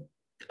the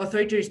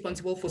authority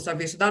responsible for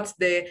surveys. So that's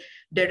the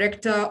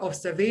director of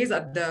surveys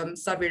at the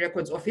Survey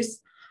Records Office.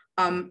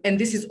 And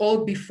this is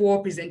all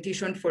before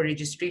presentation for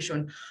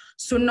registration.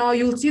 So now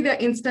you'll see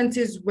the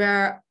instances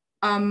where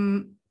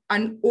an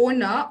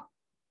owner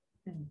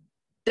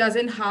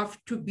doesn't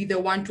have to be the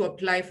one to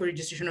apply for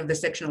registration of the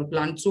sectional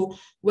plan. So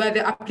where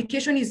the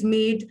application is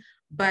made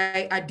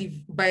by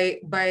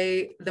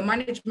the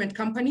management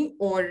company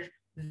or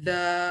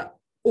the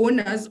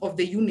owners of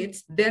the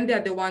units, then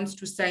they're the ones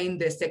to sign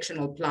the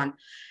sectional plan.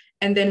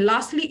 And then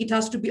lastly, it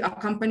has to be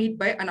accompanied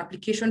by an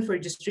application for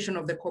registration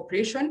of the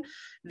corporation.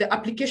 The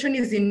application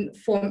is in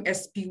form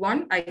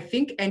SP1, I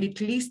think, and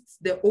it lists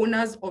the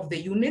owners of the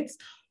units.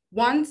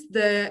 Once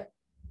the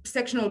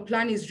sectional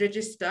plan is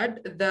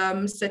registered,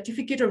 the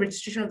certificate of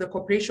registration of the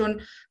corporation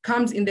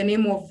comes in the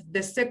name of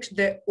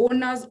the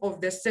owners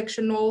of the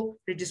sectional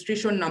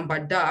registration number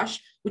dash,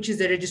 which is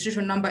the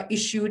registration number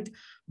issued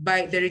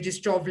by the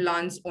Registrar of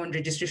Lands on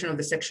registration of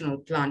the sectional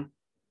plan.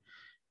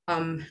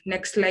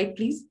 Next slide,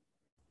 please.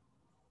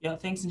 Yeah,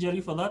 thanks,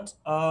 Njeri, for that.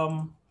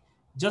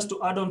 Just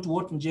to add on to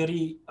what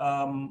Njeri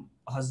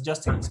has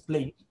just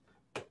explained,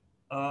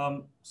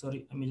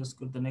 sorry, let me just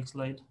go to the next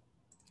slide.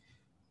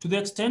 To the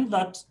extent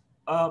that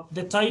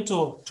the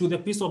title to the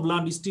piece of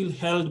land is still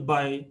held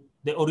by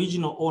the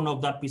original owner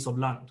of that piece of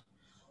land,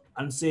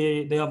 and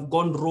say they have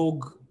gone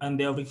rogue and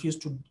they have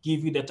refused to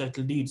give you the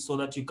title deed so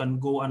that you can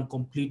go and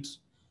complete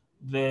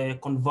the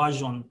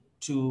conversion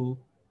to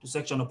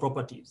sectional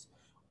properties,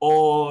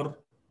 or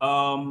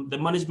the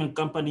management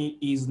company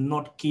is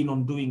not keen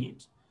on doing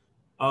it.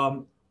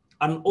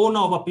 An owner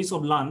of a piece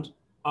of land,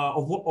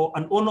 or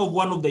an owner of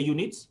one of the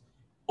units,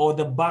 or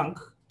the bank,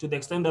 to the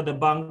extent that the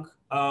bank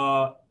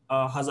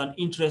has an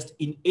interest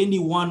in any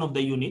one of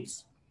the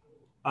units,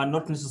 and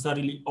not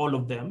necessarily all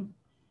of them,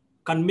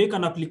 can make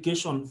an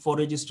application for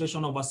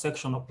registration of a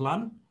sectional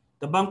plan.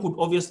 The bank would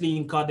obviously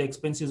incur the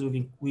expenses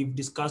we've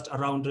discussed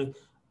around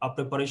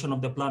preparation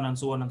of the plan and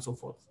so on and so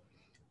forth.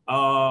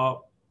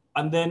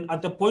 And then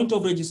at the point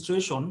of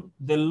registration,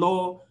 the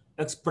law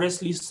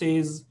expressly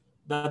says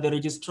that the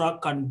registrar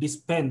can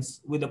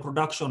dispense with the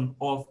production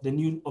of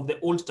the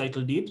old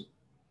title deed,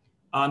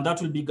 and that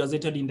will be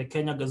gazetted in the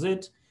Kenya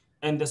Gazette,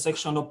 and the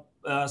sectional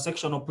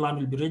plan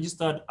will be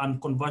registered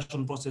and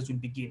conversion process will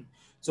begin.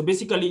 So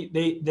basically,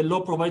 the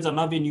law provides an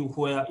avenue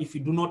where if you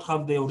do not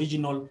have the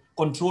original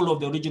control of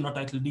the original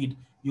title deed,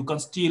 you can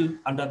still,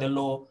 under the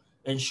law,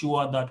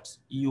 ensure that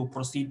you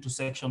proceed to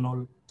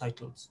sectional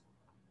titles.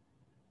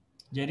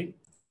 Njeri?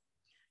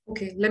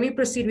 Okay, let me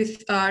proceed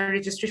with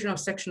registration of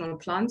sectional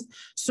plans.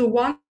 So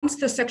once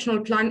the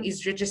sectional plan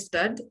is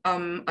registered,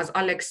 as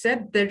Alex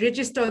said, the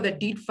register of the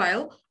deed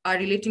file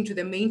relating to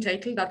the main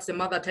title, that's the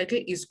mother title,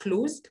 is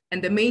closed,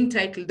 and the main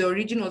title, the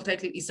original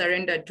title, is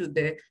surrendered to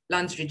the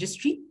lands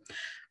registry.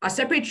 A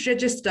separate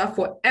register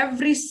for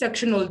every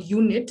sectional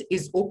unit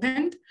is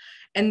opened,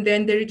 and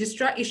then the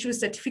registrar issues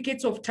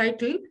certificates of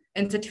title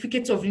and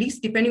certificates of lease,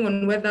 depending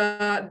on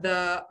whether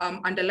the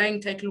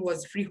underlying title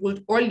was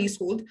freehold or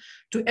leasehold,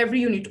 to every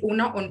unit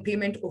owner on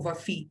payment of a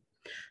fee.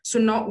 So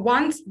now,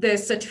 once the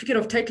certificate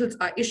of titles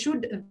are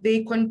issued,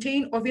 they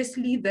contain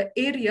obviously the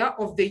area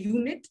of the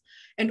unit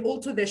and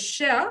also the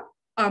share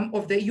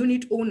of the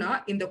unit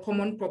owner in the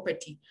common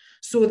property.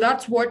 So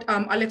that's what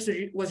Alex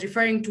was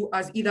referring to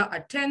as either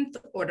a 10th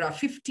or a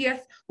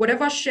 50th.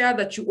 Whatever share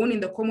that you own in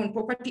the common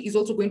property is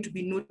also going to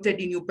be noted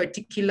in your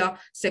particular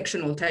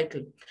sectional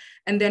title.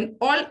 And then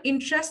all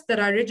interests that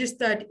are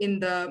registered in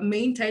the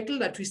main title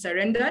that we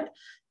surrendered,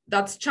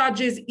 that's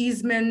charges,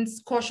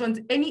 easements, cautions,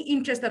 any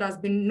interest that has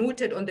been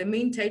noted on the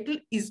main title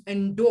is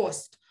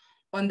endorsed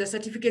on the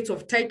certificates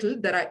of title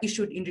that are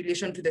issued in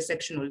relation to the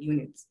sectional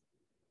units.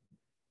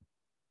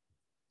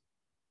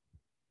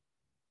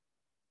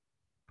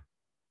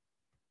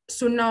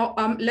 So now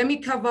let me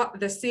cover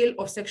the sale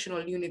of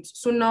sectional units.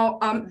 So now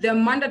the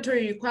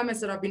mandatory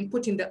requirements that have been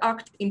put in the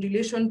Act in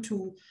relation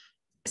to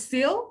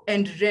sale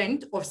and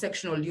rent of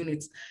sectional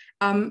units.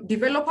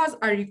 Developers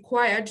are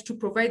required to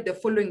provide the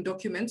following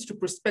documents to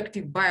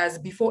prospective buyers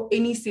before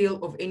any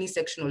sale of any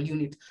sectional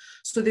unit.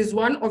 So there's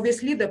one,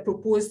 obviously, the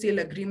proposed sale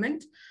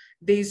agreement.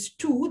 There's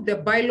two, the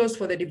bylaws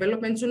for the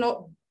development. So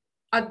now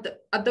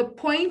at the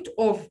point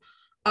of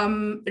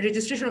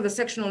registration of the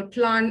sectional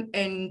plan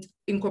and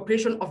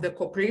incorporation of the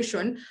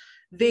corporation,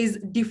 there's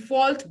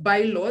default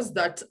bylaws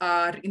that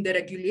are in the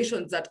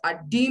regulations that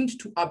are deemed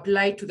to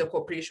apply to the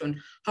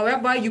corporation.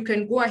 However, you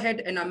can go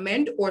ahead and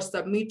amend or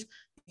submit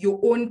your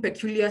own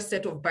peculiar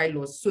set of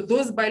bylaws. So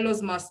those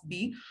bylaws must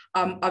be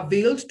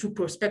availed to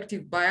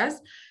prospective buyers.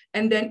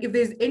 And then if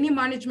there's any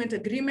management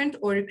agreement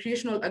or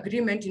recreational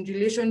agreement in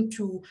relation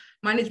to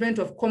management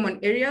of common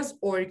areas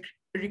or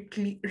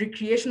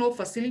recreational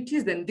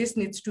facilities, then this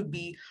needs to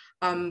be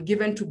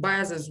given to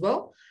buyers as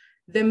well.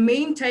 The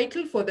main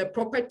title for the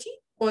property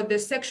or the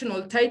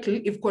sectional title,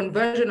 if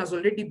conversion has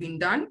already been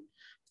done,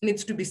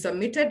 needs to be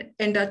submitted,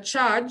 and a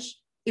charge,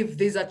 if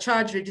there's a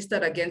charge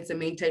registered against the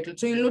main title.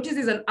 So you'll notice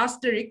there's an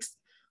asterisk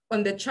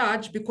on the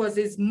charge because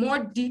there's more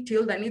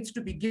detail that needs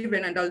to be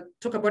given, and I'll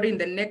talk about it in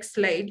the next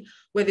slide,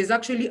 where there's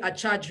actually a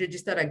charge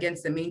registered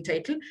against the main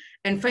title.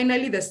 And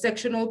finally, the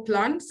sectional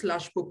plan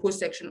 /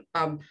 proposed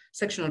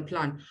sectional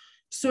plan.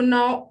 So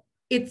now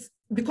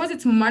because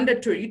it's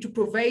mandatory to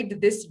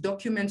provide these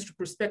documents to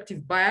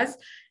prospective buyers,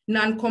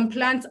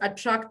 non-compliance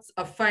attracts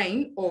a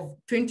fine of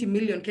 20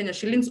 million Kenya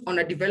shillings on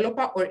a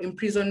developer or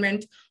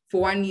imprisonment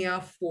for 1 year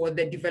for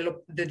the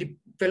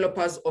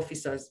developer's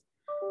officers.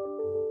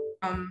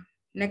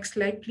 Next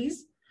slide,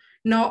 please.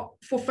 Now,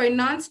 for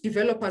finance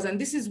developers, and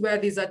this is where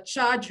there's a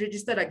charge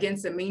registered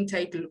against the main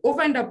title.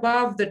 Over and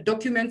above the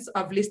documents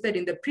I've listed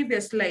in the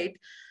previous slide,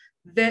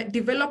 the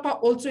developer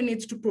also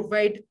needs to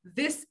provide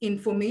this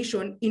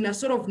information in a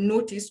sort of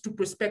notice to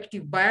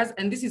prospective buyers,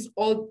 and this is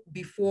all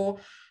before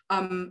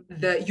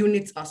the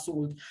units are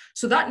sold.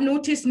 So that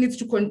notice needs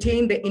to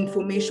contain the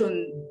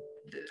information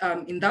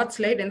in that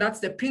slide, and that's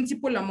the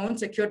principal amount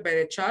secured by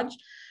the charge,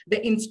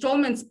 the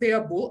installments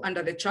payable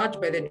under the charge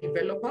by the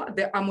developer,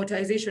 the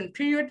amortization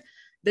period,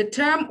 the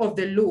term of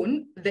the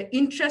loan, the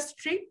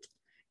interest rate,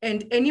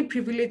 and any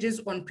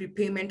privileges on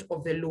prepayment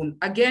of the loan.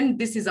 Again,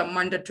 this is a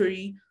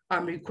mandatory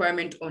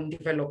requirement on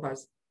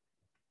developers.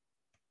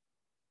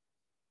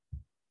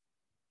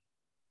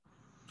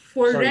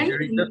 For Sorry,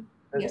 rent,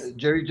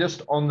 Njeri,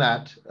 just on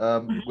that,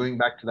 going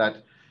back to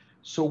that.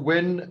 So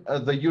when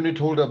the unit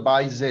holder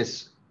buys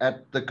this,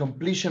 at the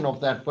completion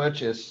of that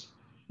purchase,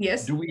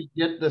 yes, do we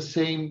get the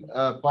same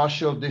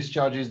partial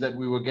discharges that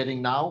we were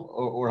getting now,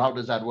 or how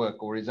does that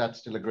work? Or is that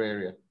still a gray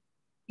area?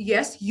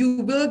 Yes,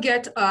 you will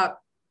get a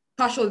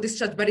partial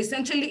discharge, but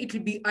essentially it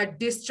will be a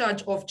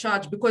discharge of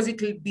charge because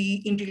it will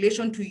be in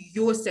relation to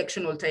your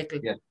sectional title.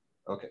 Yeah,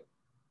 okay.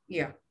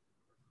 Yeah.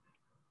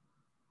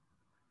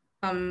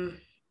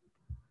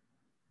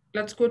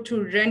 Let's go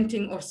to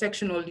renting of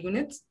sectional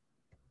units.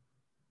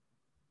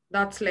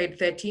 That's slide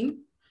 13.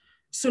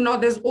 So now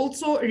there's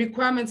also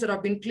requirements that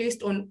have been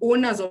placed on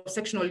owners of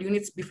sectional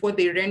units before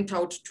they rent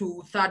out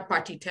to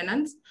third-party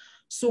tenants.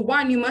 So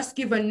one, you must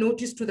give a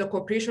notice to the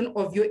corporation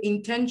of your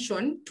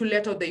intention to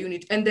let out the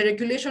unit, and the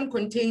regulation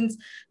contains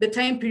the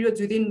time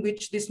periods within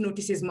which these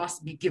notices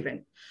must be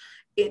given.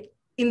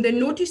 In the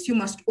notice, you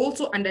must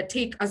also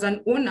undertake, as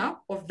an owner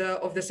of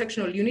the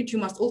sectional unit, you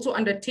must also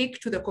undertake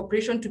to the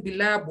corporation to be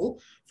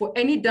liable for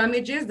any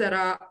damages that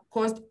are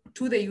caused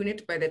to the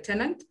unit by the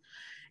tenant.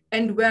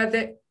 And where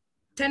the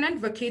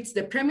tenant vacates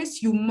the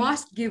premise, you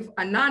must give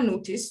a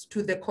notice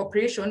to the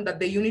corporation that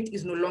the unit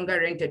is no longer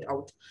rented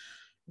out.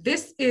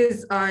 This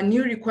is a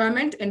new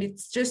requirement, and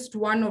it's just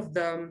one of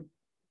the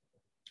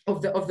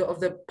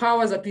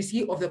powers that we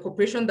see of the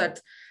corporation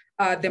that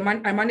a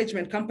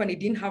management company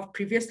didn't have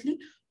previously.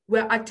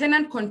 Where a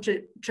tenant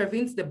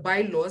contravenes the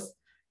bylaws,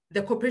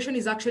 the corporation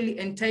is actually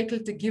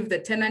entitled to give the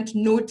tenant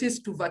notice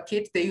to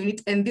vacate the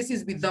unit, and this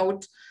is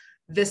without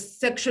the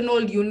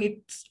sectional unit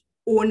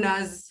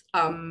owner's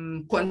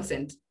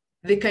consent.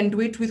 They can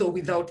do it with or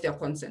without their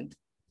consent.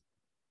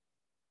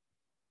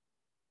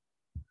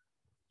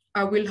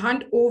 I will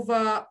hand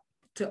over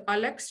to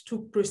Alex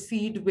to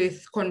proceed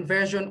with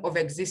conversion of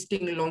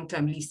existing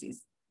long-term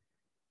leases.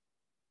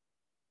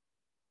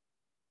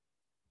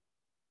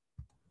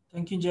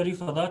 Thank you, Njeri,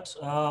 for that.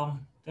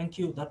 Thank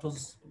you. That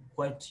was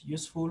quite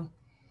useful.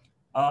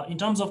 In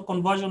terms of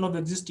conversion of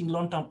existing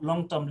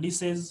long-term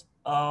leases,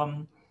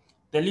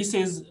 the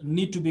leases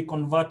need to be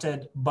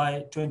converted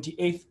by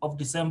 28th of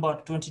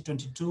December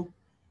 2022.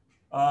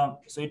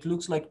 So it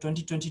looks like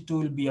 2022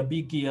 will be a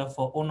big year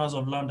for owners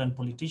of land and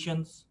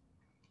politicians.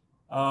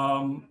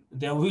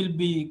 There will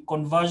be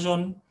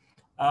conversion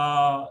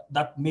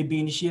that may be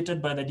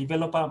initiated by the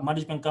developer,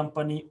 management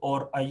company,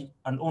 or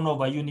an owner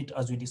of a unit,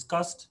 as we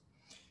discussed.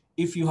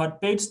 If you had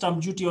paid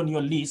stamp duty on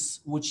your lease,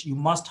 which you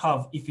must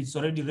have if it's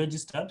already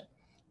registered,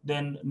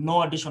 then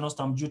no additional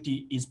stamp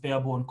duty is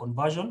payable on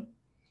conversion.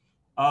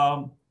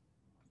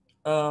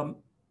 The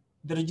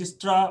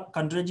registrar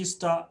can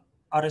register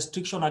a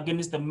restriction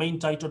against the main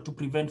title to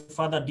prevent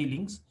further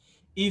dealings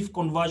if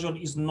conversion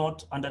is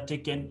not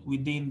undertaken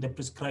within the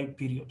prescribed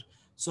period.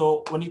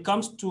 So when it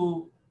comes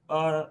to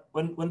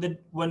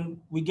when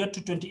we get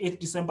to 28th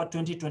December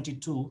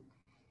 2022,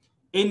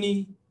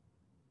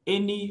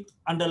 any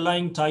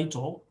underlying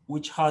title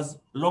which has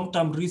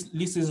long-term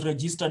leases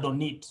registered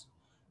on it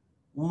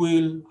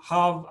will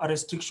have a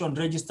restriction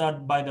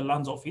registered by the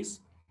Lands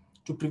Office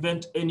to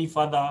prevent any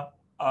further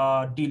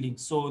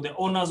dealings. So the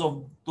owners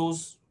of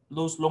those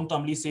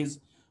long-term leases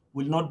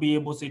will not be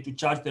able, say, to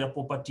charge their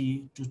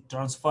property, to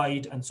transfer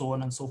it, and so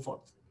on and so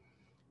forth.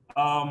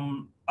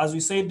 As we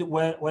said,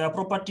 where a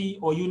property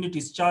or unit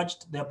is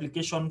charged, the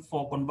application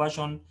for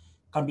conversion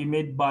can be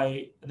made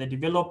by the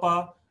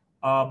developer,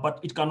 but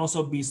it can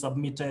also be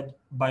submitted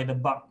by the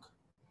bank.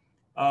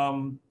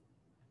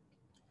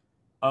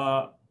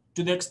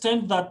 To the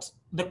extent that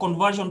the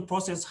conversion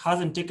process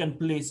hasn't taken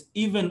place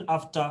even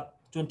after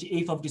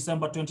 28th of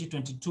December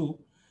 2022,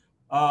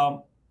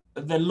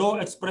 the law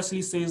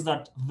expressly says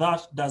that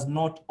that does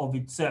not of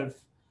itself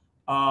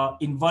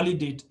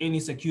invalidate any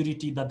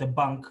security that the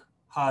bank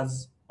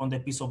has on the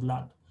piece of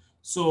land.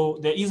 So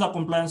there is a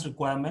compliance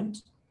requirement.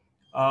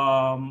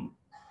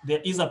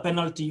 There is a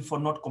penalty for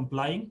not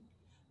complying,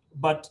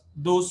 but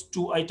those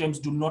two items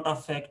do not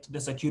affect the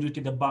security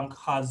the bank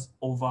has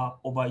over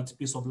its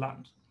piece of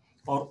land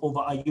or over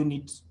a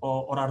unit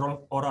or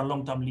a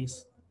long-term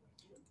lease.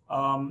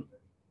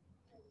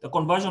 The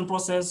conversion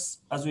process,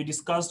 as we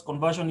discussed,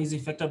 conversion is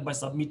effected by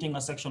submitting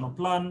a sectional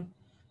plan.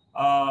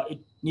 It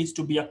needs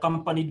to be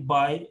accompanied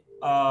by,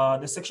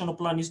 the sectional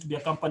plan needs to be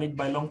accompanied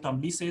by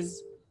long-term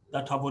leases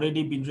that have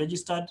already been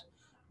registered,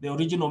 the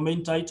original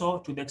main title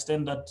to the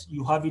extent that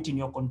you have it in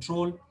your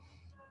control.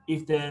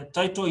 If the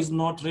title is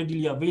not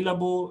readily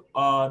available,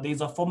 there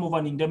is a form of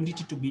an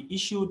indemnity to be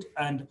issued,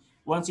 and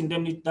once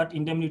that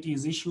indemnity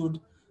is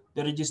issued,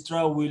 the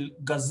registrar will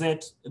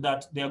gazette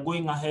that they are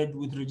going ahead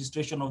with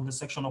registration of the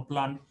sectional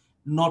plan,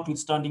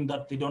 notwithstanding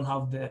that they don't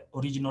have the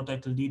original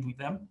title deed with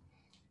them.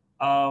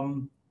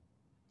 And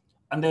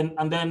then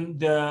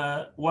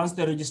once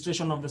the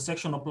registration of the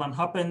sectional plan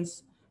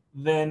happens,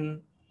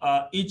 then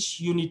each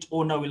unit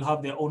owner will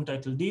have their own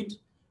title deed,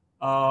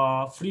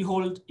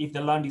 freehold if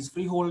the land is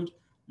freehold,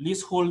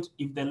 leasehold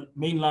if the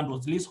main land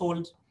was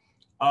leasehold,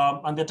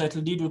 and the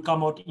title deed will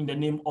come out in the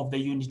name of the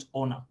unit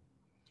owner.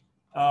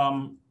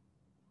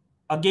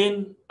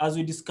 Again, as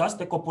we discussed,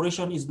 the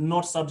corporation is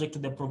not subject to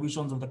the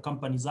provisions of the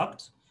Companies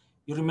Act.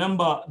 You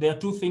remember there are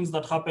two things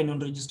that happen on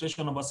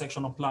registration of a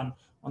sectional plan.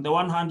 On the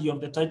one hand, you have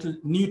the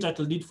new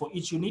title deed for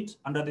each unit,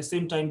 and at the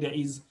same time, there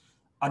is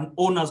an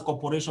owner's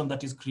corporation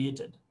that is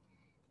created.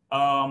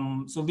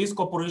 So this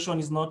corporation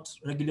is not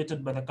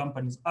regulated by the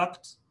Companies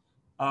Act.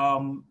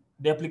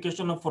 The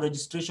application for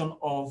registration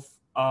of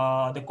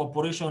the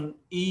corporation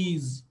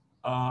is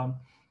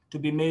to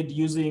be made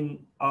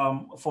using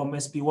Form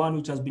SP1,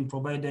 which has been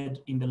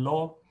provided in the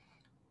law.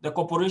 The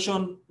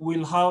corporation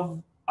will have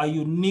a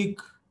unique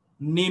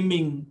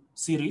naming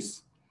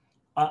series,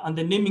 and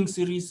the naming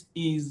series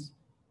is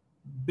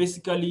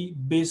basically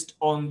based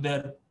on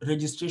the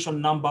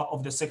registration number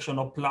of the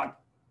sectional plan.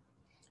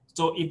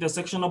 So if the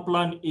sectional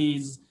plan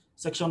is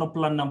sectional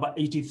plan number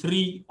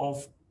 83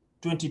 of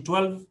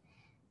 2012,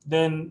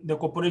 then the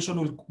corporation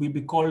will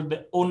be called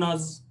the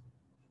owners,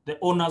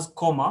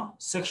 comma,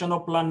 sectional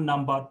plan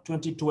number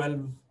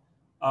 2012,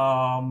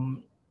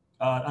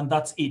 and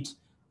that's it.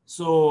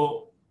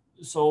 So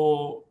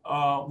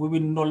we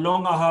will no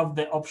longer have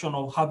the option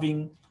of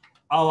having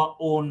our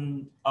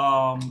own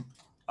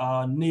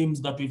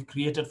names that we've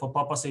created for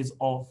purposes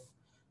of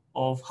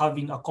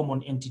having a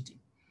common entity.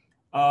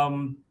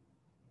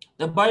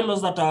 The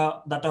bylaws that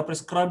are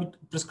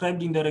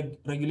prescribed in the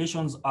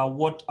regulations are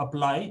what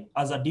apply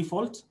as a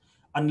default,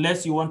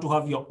 unless you want to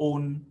have your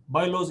own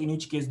bylaws, in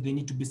which case they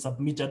need to be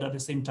submitted at the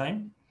same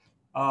time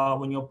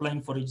when you're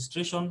applying for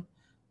registration.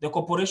 The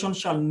corporation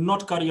shall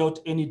not carry out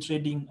any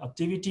trading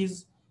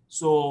activities.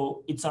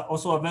 So it's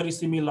also a very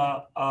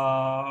similar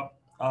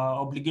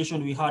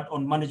obligation we had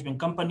on management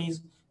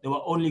companies. They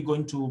were only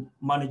going to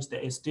manage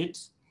the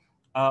estates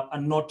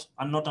and not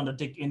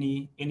undertake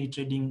any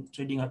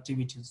trading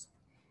activities.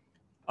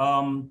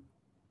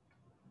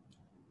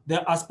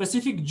 There are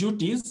specific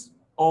duties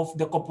of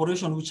the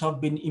corporation which have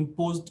been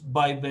imposed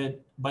by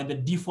the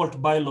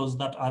default bylaws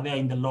that are there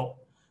in the law.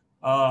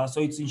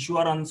 So it's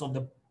insurance of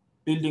the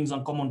buildings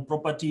and common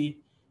property,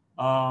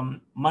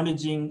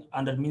 managing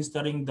and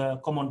administering the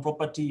common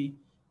property,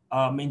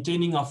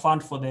 maintaining a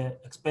fund for the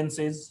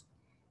expenses.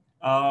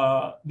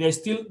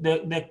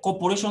 The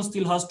corporation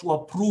still has to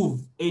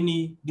approve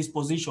any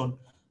disposition,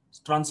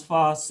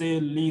 transfer,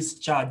 sale, lease,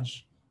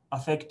 charge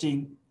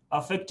affecting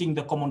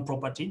the common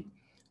property.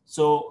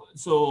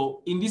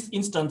 So in this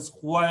instance,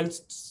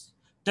 whilst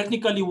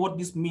technically what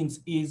this means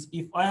is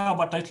if I have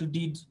a title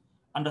deed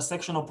under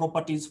sectional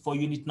properties for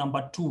unit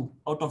number 2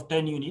 out of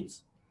 10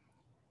 units,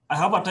 I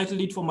have a title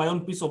deed for my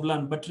own piece of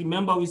land, but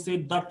remember we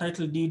said that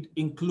title deed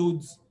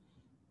includes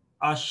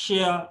a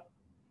share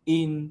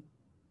in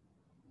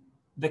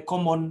the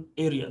common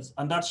areas,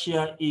 and that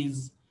share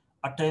is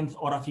a 10th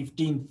or a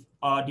 15th,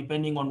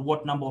 depending on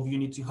what number of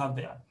units you have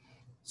there.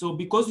 So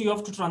because you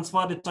have to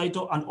transfer the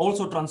title and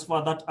also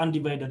transfer that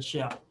undivided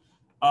share,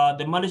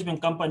 the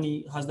management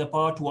company has the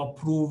power to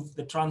approve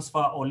the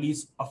transfer or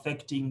lease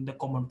affecting the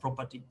common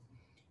property.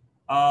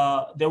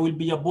 There will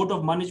be a board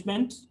of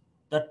management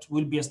that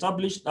will be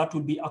established that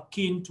will be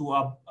akin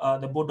to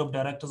the board of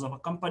directors of a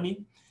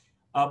company.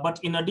 But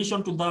in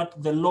addition to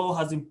that, the law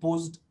has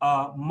imposed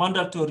a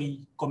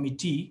mandatory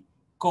committee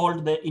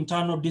called the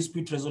Internal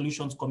Dispute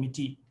Resolutions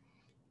Committee,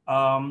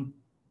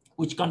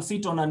 which can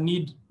sit on a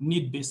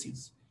need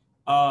basis.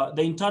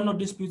 The Internal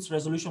Disputes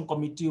Resolution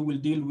Committee will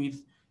deal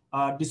with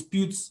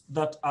disputes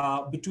that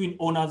are between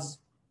owners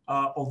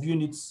of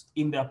units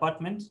in the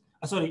apartment,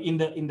 in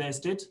the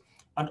estate,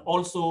 and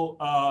also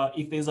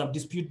if there's a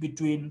dispute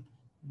between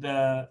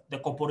the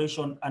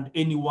corporation and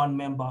any one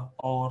member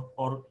or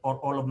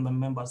all of the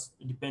members,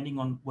 depending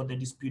on what the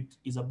dispute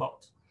is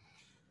about.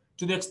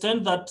 To the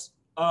extent that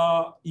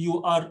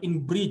you are in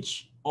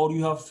breach or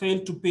you have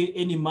failed to pay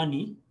any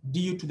money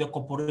due to the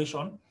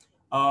corporation,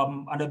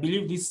 and I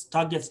believe this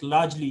targets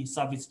largely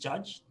service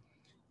charge,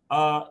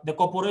 the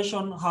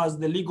corporation has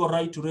the legal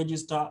right to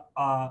register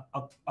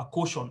a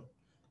caution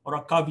or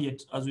a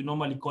caveat, as we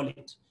normally call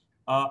it,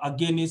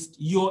 against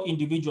your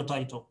individual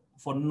title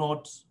for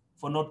not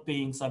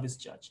paying service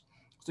charge.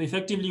 So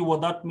effectively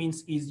what that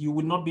means is you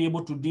will not be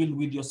able to deal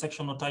with your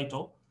sectional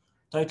title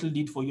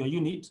deed for your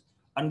unit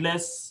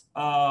unless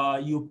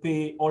you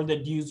pay all the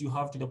dues you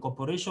have to the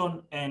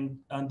corporation and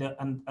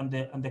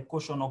the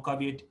caution or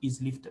caveat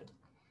is lifted.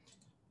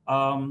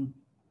 I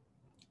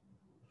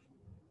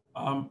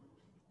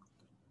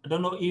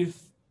don't know if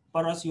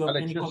Paras, you have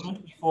Alex, any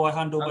comment before I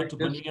hand over Alex, to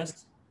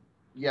Cornelius?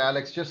 Yeah,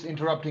 Alex, just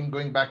interrupting,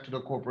 going back to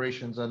the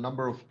corporations, a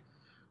number of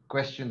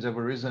questions have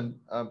arisen.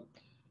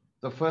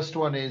 The first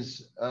one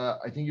is,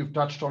 I think you've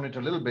touched on it a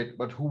little bit,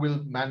 but who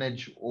will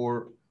manage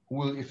or who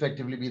will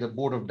effectively be the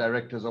board of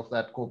directors of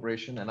that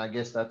corporation? And I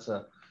guess that's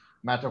a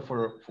matter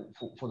for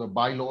the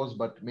bylaws,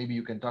 but maybe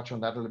you can touch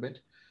on that a little bit.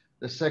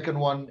 The second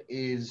one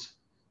is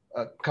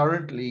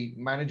currently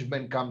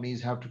management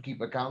companies have to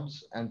keep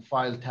accounts and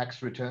file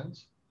tax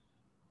returns.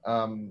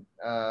 And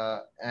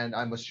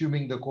I'm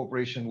assuming the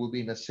corporation will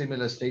be in a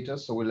similar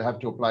status, so we'll have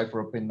to apply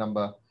for a PIN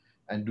number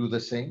and do the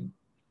same.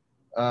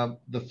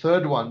 The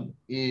third one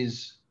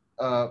is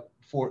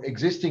for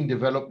existing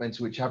developments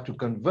which have to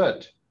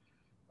convert,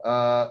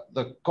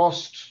 the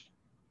cost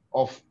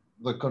of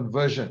the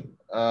conversion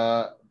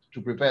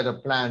to prepare the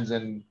plans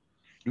and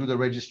do the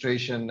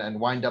registration and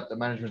wind up the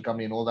management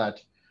company and all that,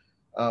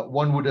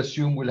 one would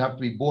assume will have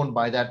to be borne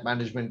by that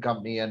management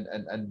company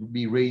and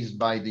be raised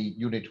by the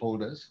unit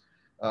holders,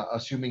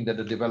 assuming that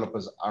the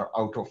developers are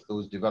out of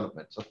those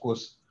developments. Of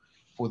course,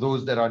 for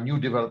those that are new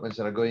developments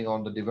that are going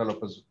on, the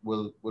developers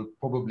will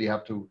probably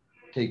have to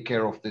take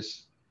care of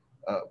this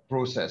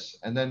process.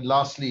 And then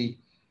lastly,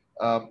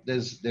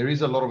 there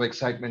is a lot of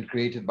excitement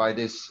created by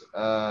this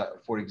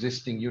for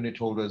existing unit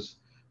holders,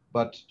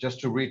 but just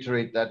to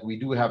reiterate that we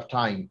do have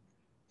time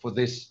for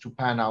this to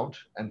pan out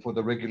and for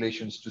the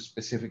regulations to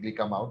specifically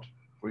come out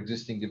for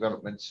existing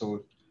developments.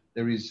 So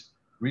there is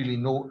really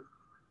no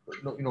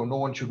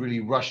one should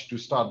really rush to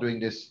start doing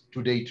this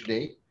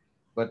today,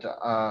 but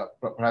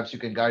perhaps you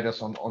can guide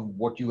us on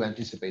what you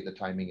anticipate the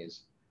timing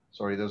is.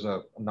 Sorry, there's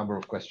a number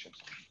of questions.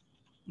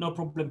 No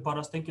problem,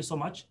 Paras. Thank you so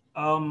much.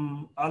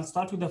 I'll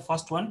start with the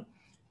first one.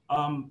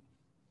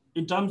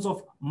 In terms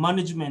of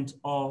management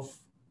of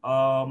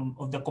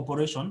the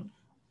corporation,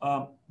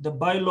 the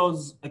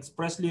bylaws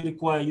expressly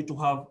require you to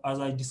have, as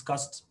I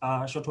discussed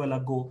a short while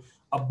ago,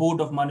 a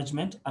board of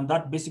management, and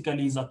that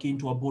basically is akin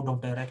to a board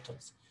of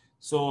directors.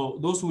 So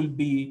those will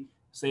be,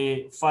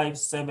 say, 5,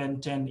 7,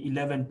 10,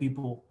 11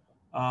 people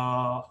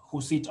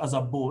who sit as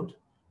a board,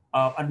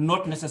 and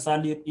not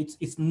necessarily,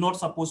 it's not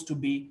supposed to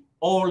be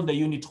all the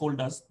unit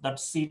holders that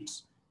sit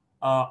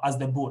as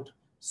the board.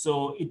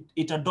 So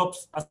it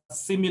adopts a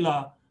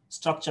similar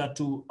structure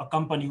to a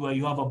company where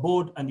you have a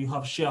board and you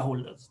have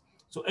shareholders.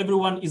 So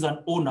everyone is an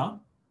owner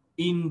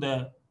in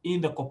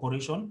the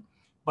corporation,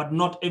 but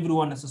not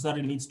everyone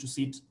necessarily needs to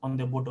sit on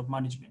the board of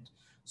management.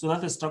 So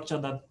that's the structure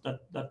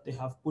that they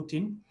have put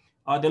in.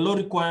 The law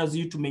requires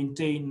you to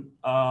maintain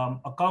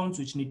accounts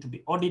which need to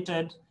be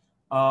audited.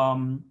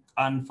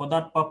 And for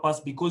that purpose,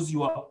 because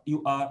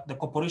the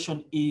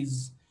corporation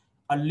is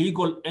a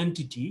legal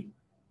entity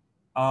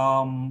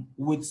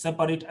with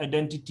separate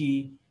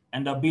identity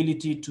and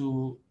ability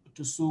to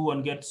sue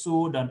and get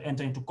sued and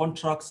enter into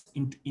contracts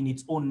in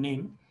its own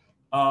name,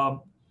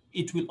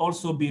 it will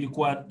also be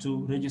required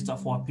to register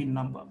for a PIN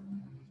number.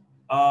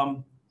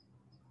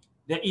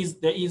 There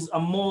is a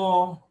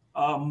more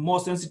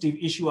sensitive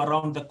issue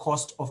around the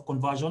cost of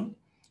conversion.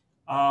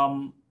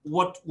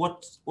 What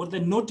the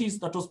notice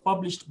that was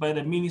published by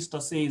the minister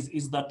says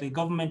is that the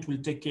government will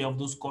take care of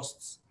those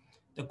costs,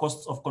 the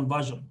costs of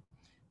conversion.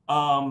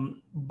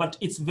 But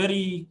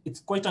it's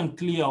quite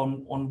unclear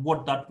on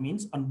what that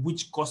means and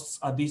which costs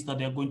are these that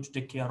they are going to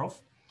take care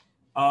of.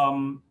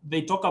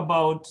 They talk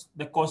about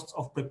the costs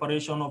of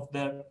preparation of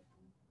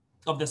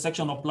the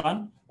sectional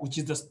plan, which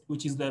is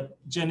the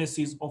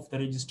genesis of the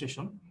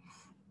registration.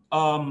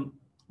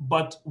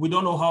 But we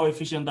don't know how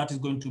efficient that is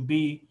going to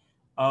be.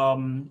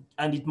 And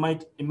it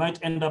might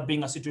end up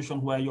being a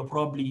situation where you're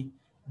probably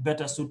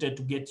better suited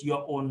to get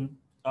your own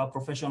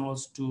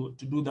professionals to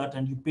do that,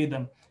 and you pay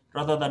them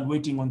rather than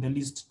waiting on the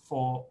list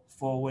for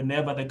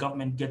whenever the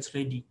government gets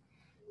ready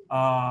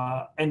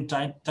and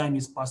time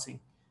is passing.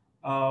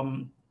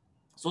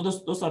 So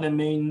those are the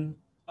main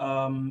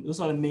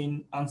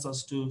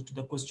answers to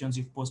the questions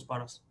you've posed,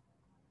 Paras.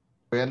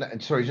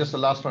 And sorry, just the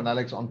last one,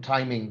 Alex, on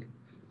timing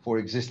for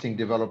existing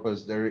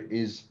developers. There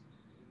is,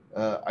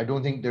 I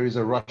don't think there is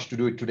a rush to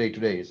do it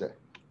today, is there?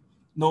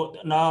 No,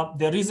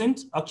 there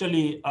isn't.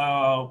 Actually,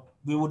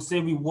 we would say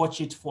we watch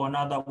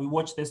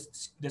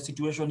the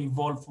situation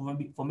evolve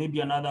for maybe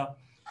another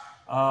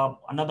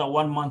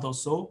 1 month or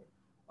so.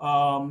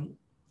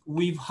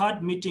 We've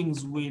had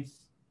meetings with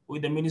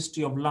the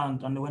Ministry of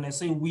Land, and when I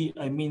say we,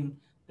 I mean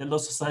the Law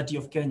Society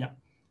of Kenya.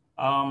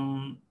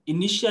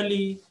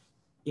 Initially,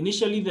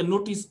 the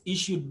notice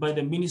issued by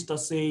the minister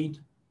said,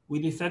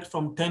 with effect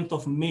from 10th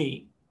of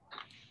May,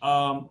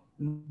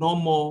 no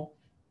more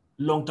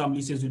long-term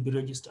leases will be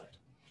registered.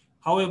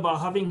 However,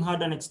 having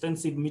had an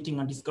extensive meeting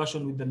and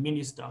discussion with the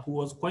minister, who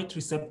was quite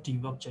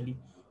receptive actually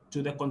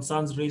to the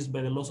concerns raised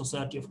by the Law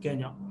Society of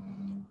Kenya,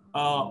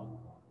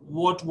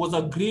 what was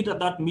agreed at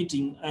that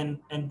meeting, and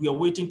we are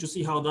waiting to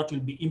see how that will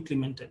be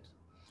implemented.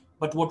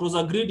 But what was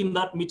agreed in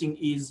that meeting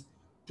is,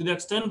 to the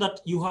extent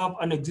that you have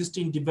an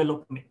existing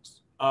development,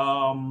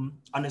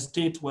 an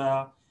estate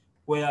where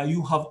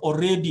you have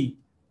already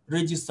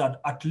registered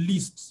at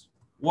least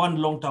one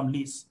long-term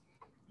lease,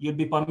 you'll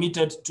be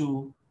permitted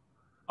to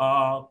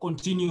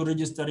continue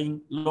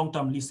registering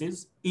long-term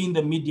leases in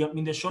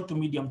the short to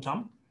medium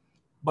term,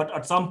 but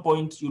at some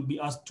point you'll be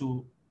asked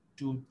to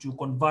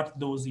convert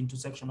those into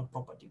sectional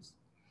properties.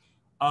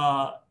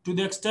 To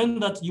the extent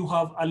that you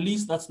have a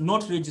lease that's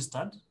not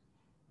registered,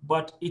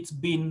 but it's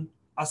been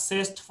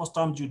assessed for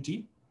stamp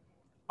duty,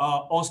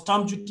 or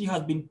stamp duty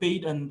has been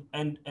paid and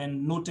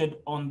noted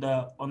on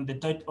the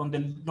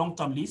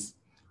long-term lease,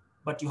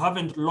 but you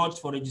haven't lodged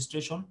for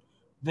registration,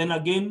 then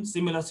again,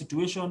 similar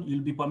situation,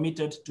 you'll be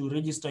permitted to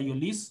register your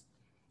lease,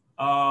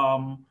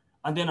 and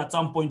then at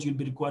some point you'll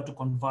be required to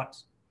convert.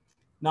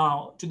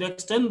 Now, to the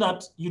extent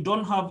that you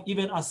don't have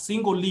even a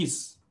single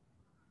lease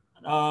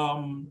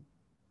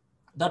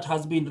that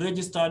has been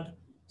registered,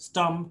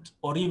 stamped,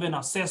 or even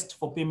assessed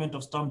for payment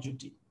of stamp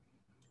duty,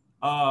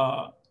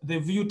 the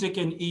view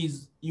taken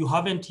is you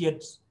haven't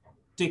yet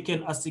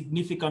taken a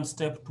significant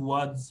step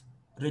towards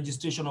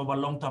registration of a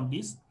long-term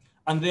lease,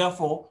 and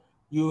therefore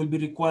you will be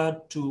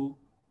required to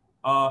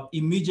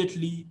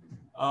immediately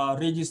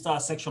register a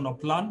sectional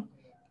plan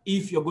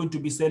if you're going to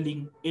be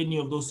selling any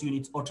of those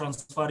units or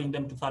transferring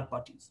them to third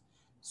parties.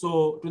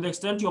 So to the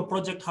extent your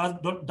project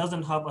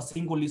doesn't have a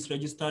single lease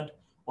registered,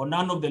 or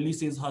none of the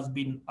leases has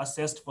been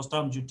assessed for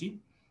stamp duty,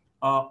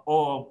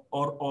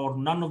 or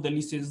none of the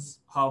leases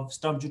have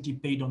stamp duty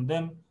paid on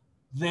them,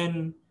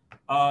 then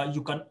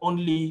you can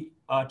only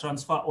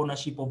transfer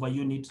ownership of a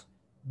unit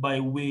by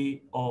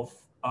way of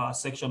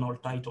sectional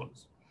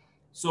titles.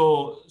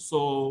 So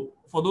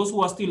for those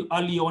who are still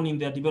early on in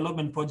their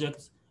development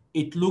projects,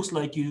 it looks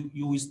like you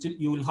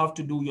will have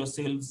to do your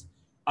sales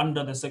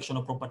under the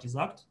Sectional Properties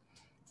Act.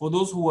 For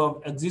those who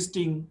have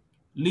existing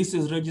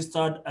leases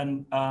registered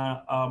and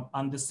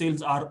the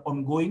sales are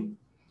ongoing,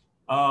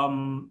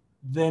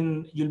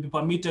 then you'll be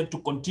permitted to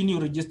continue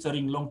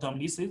registering long-term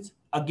leases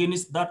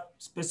against that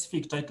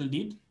specific title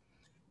deed.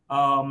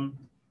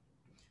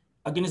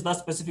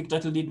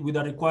 With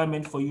a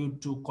requirement for you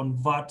to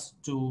convert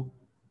to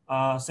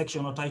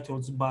sectional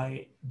titles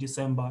by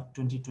December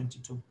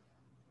 2022.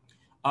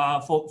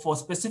 For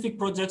specific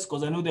projects,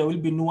 because I know there will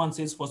be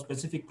nuances for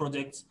specific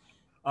projects,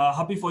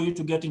 happy for you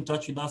to get in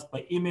touch with us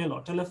by email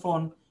or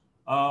telephone.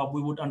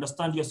 We would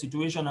understand your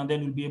situation, and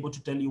then we'll be able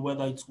to tell you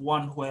whether it's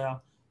one where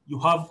you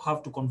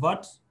have to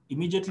convert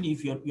immediately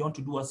if you want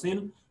to do a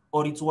sale,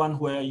 or it's one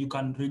where you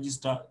can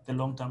register the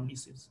long-term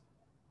leases.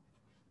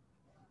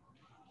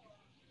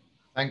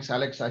 Thanks,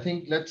 Alex. I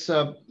think let's,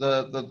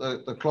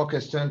 the clock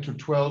has turned to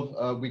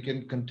 12. We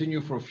can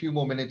continue for a few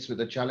more minutes with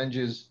the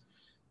challenges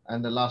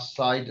and the last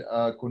slide.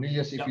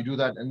 Cornelius, if you do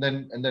that, and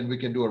then we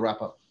can do a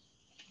wrap up.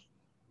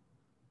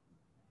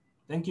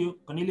 Thank you,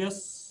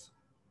 Cornelius.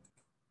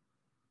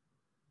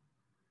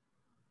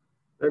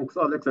 Thanks,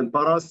 Alex and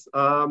Paras.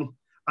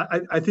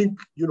 I think,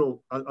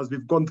 as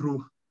we've gone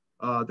through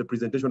the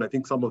presentation, I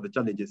think some of the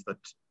challenges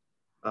that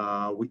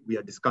we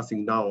are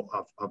discussing now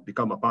have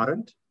become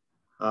apparent.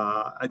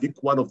 I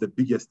think one of the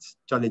biggest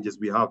challenges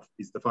we have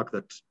is the fact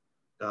that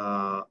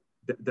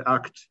the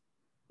Act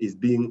is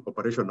being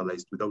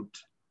operationalized without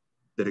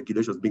the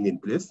regulations being in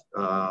place.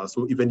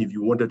 So even if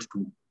you wanted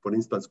to, for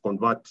instance,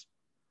 convert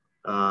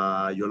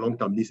your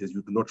long-term leases,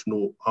 you do not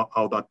know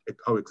how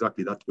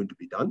exactly that's going to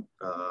be done.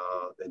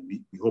 And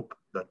we hope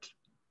that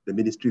the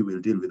ministry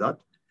will deal with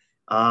that.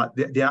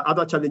 There are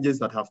other challenges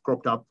that have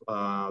cropped up.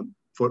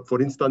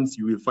 For instance,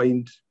 you will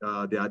find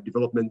there are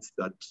developments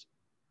that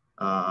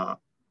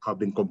have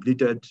been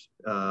completed.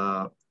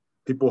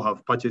 People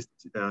have purchased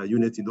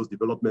units in those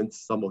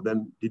developments. Some of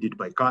them did it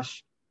by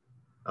cash.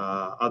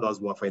 Others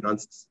were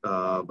financed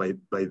by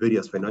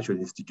various financial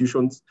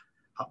institutions.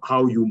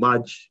 How you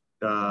merge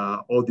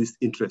all these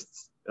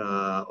interests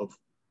of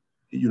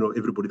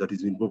everybody that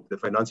is involved, the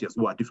financiers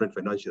who are different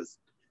financiers,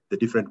 the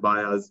different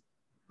buyers,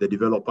 the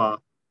developer,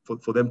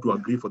 for them to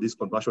agree for this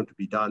conversion to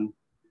be done.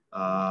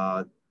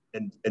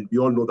 And we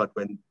all know that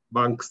when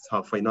banks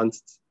have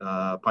financed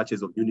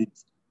purchase of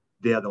units,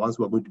 they are the ones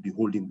who are going to be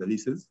holding the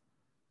leases,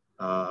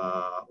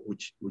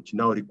 which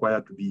now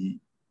require to be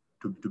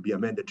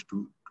amended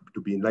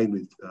to be in line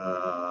with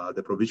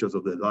the provisions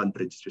of the Land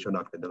Registration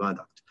Act and the Land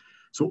Act.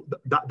 So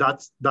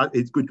that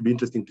it's going to be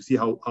interesting to see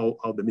how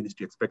the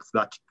ministry expects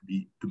that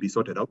to be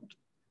sorted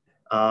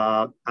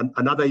out. And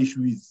another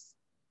issue is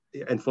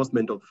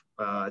enforcement of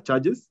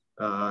charges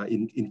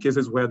in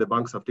cases where the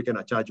banks have taken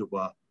a charge of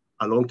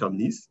a long-term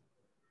lease.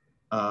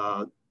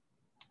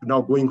 Now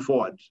going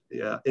forward,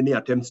 any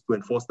attempts to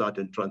enforce that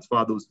and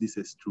transfer those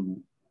leases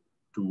to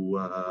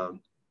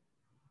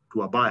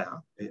a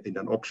buyer in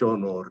an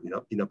auction or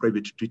in a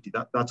private treaty,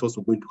 that's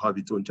also going to have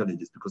its own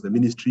challenges, because the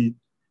ministry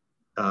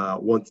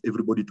wants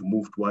everybody to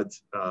move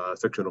towards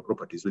sectional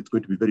properties. So it's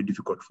going to be very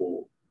difficult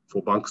for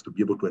banks to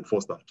be able to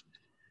enforce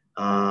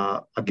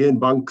that. Again,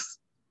 banks,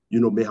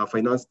 may have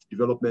financed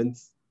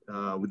developments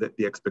with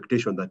the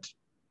expectation that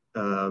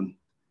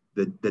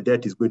the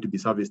debt is going to be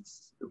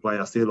serviced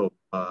via sale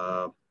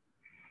of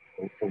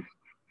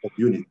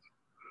units.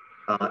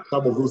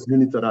 Some of those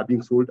units that are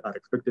being sold are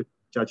expected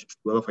to charge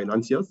to other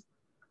financiers.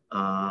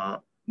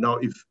 Now,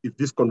 if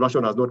this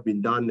conversion has not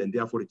been done and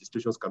therefore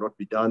registrations cannot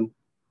be done,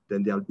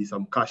 then there'll be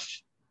some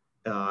cash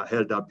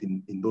held up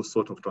in those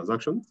sort of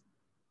transactions,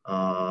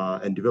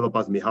 and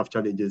developers may have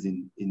challenges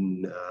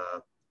in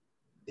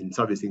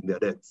servicing their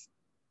debts.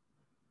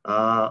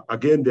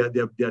 Again,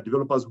 there are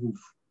developers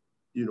who've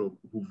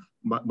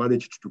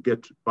managed to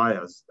get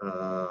buyers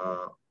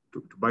to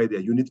buy their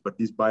units, but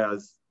these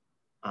buyers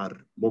are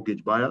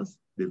mortgage buyers.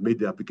 They've made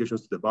the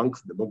applications to the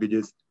banks. The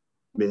mortgages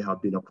may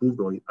have been approved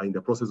or are in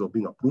the process of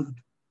being approved.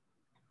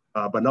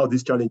 But now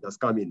this challenge has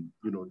come in.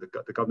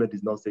 The government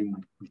is now saying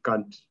you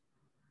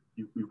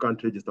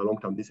can't register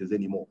long-term leases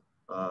anymore.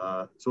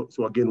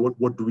 So again,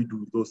 what do we do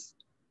with those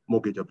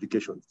mortgage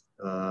applications?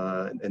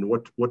 And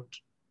what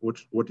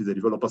is the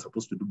developer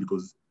supposed to do,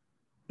 because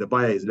the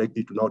buyer is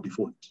likely to now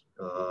default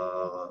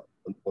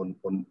on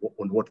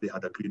what they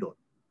had agreed on.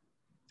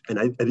 And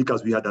I think,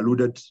 as we had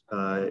alluded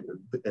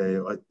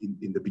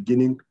in the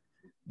beginning,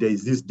 there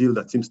is this deal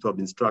that seems to have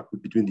been struck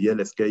between the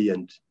LSK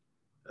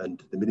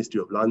and the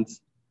Ministry of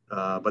Lands,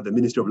 but the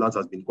Ministry of Lands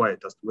has been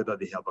quiet as to whether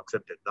they have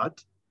accepted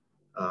that.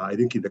 I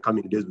think in the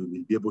coming days, we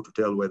will be able to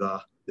tell whether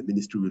the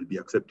ministry will be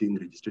accepting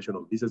registration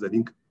of leases. I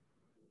think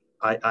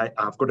I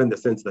have gotten the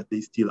sense that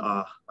they still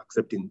are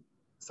accepting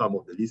some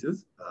of the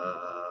leases,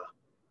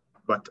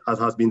 but as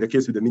has been the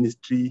case with the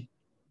ministry,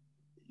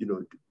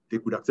 they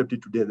could accept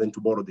it today and then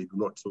tomorrow they do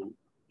not. So,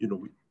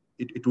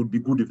 it would be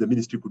good if the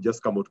ministry could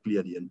just come out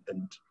clearly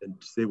and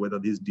say whether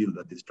this deal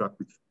that they struck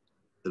with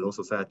the Law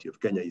Society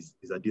of Kenya is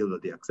a deal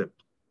that they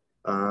accept.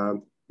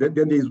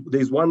 Then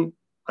there's one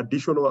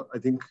additional, I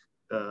think,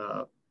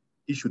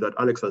 issue that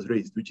Alex has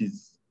raised, which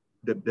is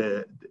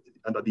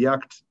under the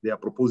Act, they are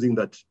proposing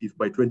that if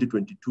by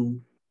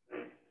 2022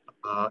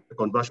 the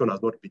conversion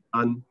has not been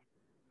done,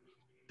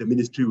 the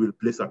ministry will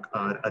place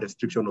a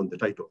restriction on the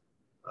title.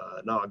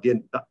 Now,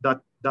 again,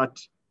 that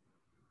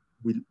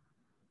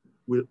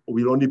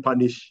will only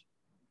punish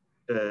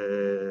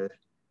the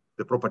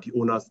property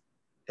owners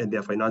and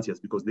their financiers,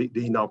 because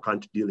they now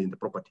can't deal in the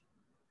property.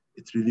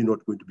 It's really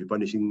not going to be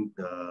punishing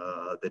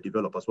the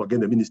developers. So again,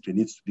 the ministry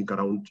needs to think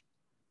around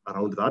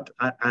that.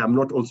 I am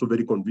not also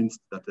very convinced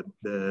that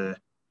the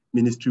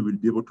ministry will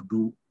be able to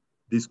do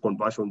these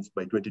conversions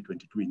by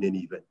 2022 in any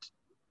event.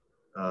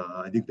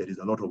 I think there is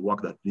a lot of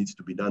work that needs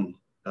to be done.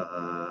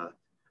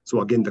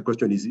 So again, the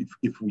question is,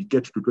 if we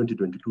get to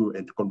 2022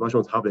 and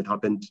conversions haven't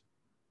happened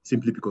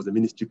simply because the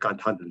ministry can't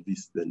handle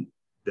this, then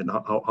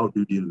how do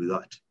you deal with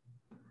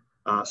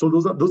that? So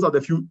those are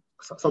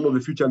some of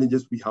the few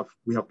challenges we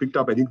have picked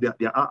up. I think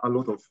there are a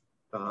lot of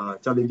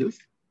challenges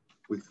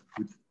with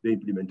the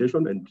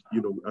implementation, and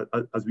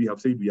as we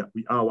have said,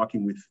 we are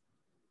working with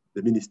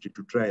the ministry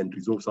to try and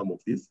resolve some of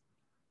this,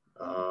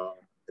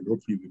 and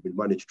hopefully we will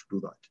manage to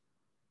do that.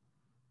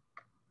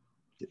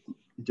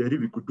 Njeri,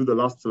 we could do the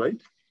last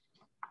slide.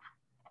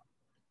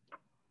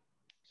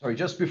 Sorry,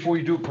 just before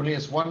you do,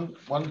 Cornelius, one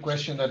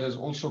question that has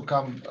also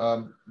come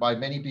by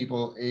many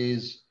people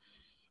is,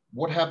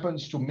 what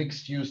happens to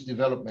mixed-use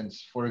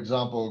developments? For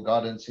example,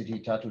 Garden City,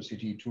 Tattoo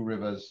City, Two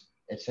Rivers,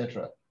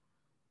 etc.,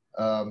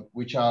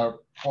 which are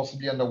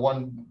possibly under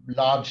one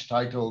large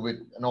title with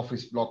an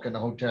office block and a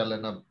hotel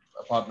and an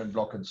apartment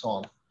block and so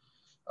on.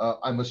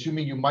 I'm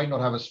assuming you might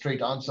not have a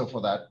straight answer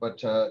for that,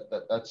 but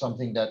that's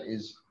something that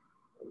is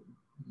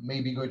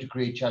maybe going to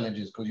create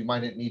challenges because you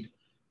might need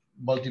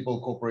multiple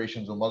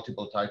corporations or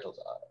multiple titles.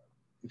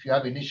 If you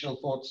have initial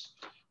thoughts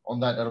on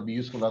that, that'll be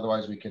useful.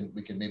 Otherwise, we can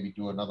maybe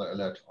do another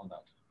alert on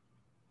that.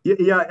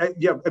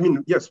 Yeah. I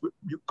mean, yes,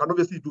 you can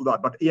obviously do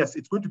that, but yes,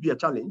 it's going to be a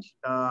challenge.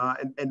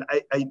 And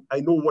I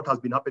know what has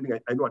been happening.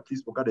 I know at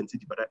least for Garden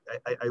City, but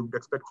I would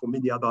expect for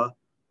many other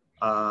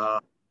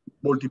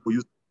multiple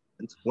use.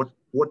 What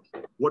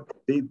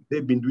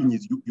they've been doing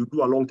is you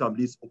do a long-term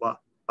lease over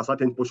a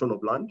certain portion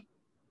of land,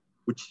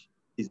 which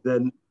is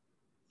then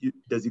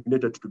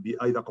designated to be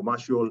either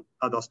commercial,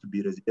 others to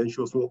be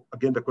residential. So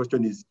again, the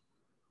question is,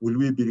 will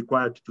we be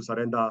required to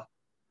surrender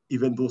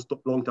even those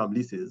long-term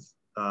leases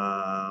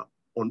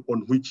on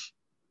which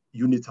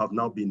units have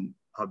now been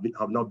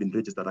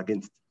registered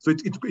against? So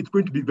it's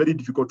going to be very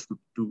difficult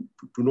to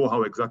know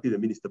how exactly the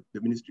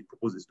ministry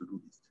proposes to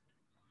do this,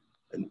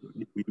 and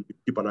we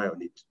keep an eye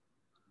on it.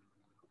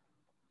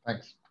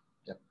 Thanks.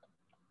 Yeah,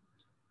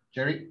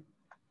 Njeri.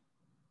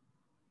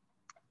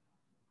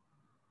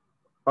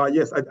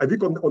 Yes, I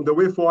think on the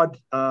way forward,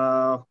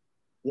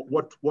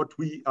 what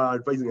we are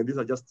advising, and these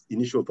are just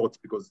initial thoughts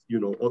because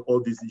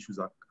all these issues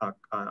are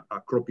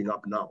cropping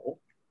up now,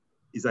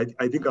 is I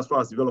think as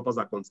far as developers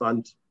are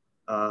concerned,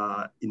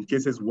 in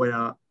cases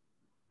where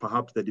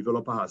perhaps the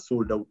developer has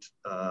sold out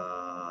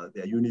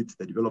their units,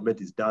 the development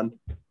is done,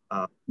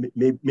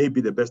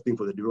 maybe the best thing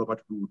for the developer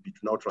to do would be to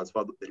now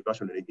transfer the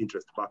reversionary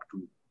interest back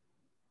to,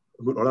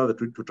 or rather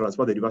to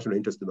transfer the reversionary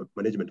interest to the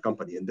management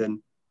company, and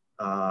then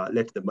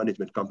let the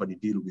management company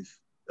deal with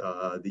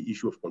the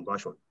issue of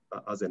conversion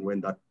as and when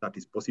that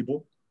is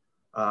possible.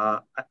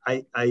 I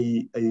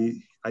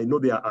know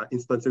there are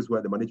instances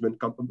where the management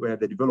company, where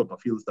the developer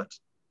feels that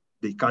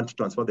they can't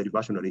transfer the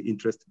reversionary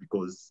interest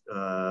because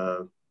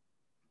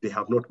they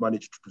have not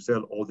managed to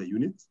sell all the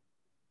units.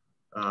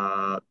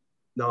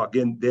 Now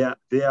again, the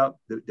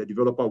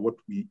developer, what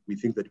we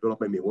think the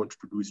developer may want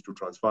to do is to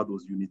transfer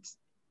those units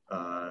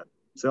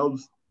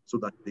themselves so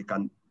that they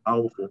can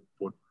allow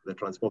for the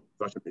transfer of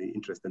reversionary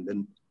interest, and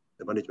then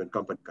the management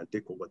company can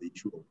take over the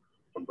issue of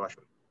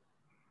conversion.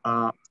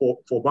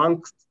 For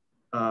banks,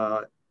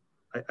 I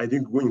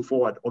think going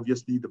forward,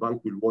 obviously the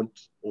bank will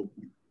want, or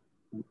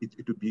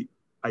it would be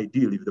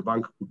ideal if the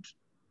bank could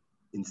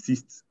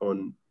insist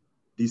on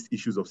these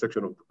issues of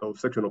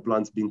sectional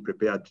plans being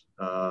prepared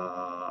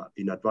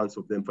in advance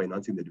of them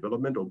financing the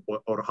development,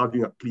 or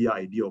having a clear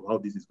idea of how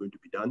this is going to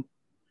be done,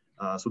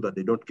 so that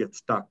they don't get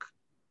stuck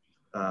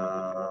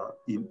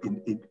in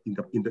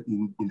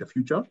the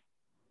future,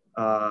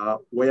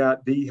 where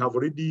they have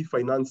already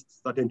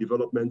financed certain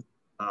developments.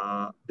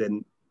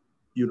 Then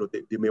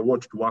they may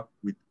want to work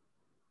with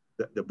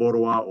the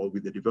borrower or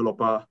with the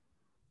developer,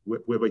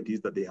 whoever it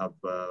is that they have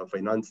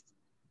financed,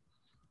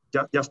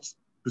 just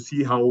to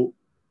see how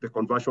the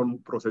conversion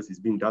process is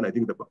being done. I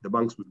think the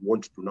banks would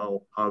want to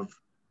now have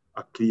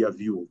a clear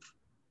view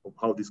of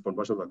how these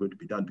conversions are going to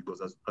be done,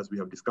 because as we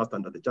have discussed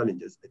under the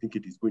challenges, I think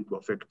it is going to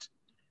affect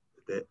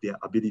their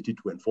ability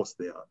to enforce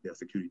their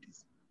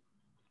securities.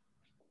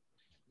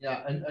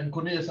 Yeah, and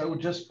Cornelius, I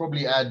would just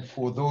probably add,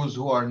 for those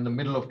who are in the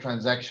middle of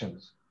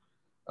transactions,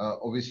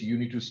 obviously you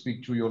need to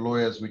speak to your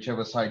lawyers,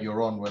 whichever side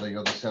you're on, whether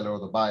you're the seller or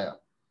the buyer,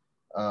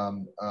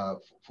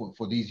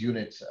 for these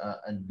units,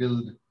 and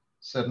build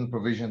certain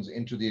provisions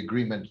into the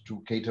agreement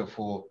to cater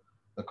for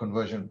the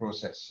conversion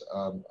process.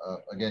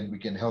 Again, we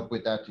can help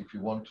with that if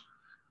you want,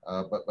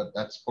 but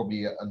that's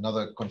probably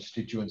another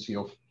constituency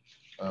of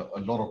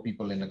a lot of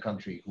people in the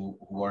country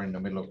who are in the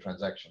middle of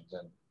transactions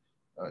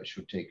and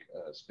should take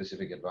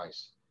specific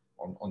advice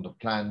on the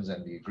plans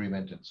and the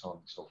agreement and so on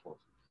and so forth.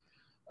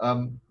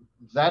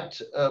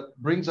 That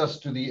brings us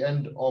to the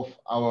end of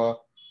our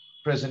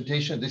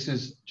presentation. This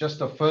is just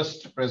a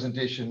first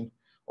presentation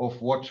of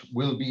what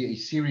will be a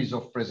series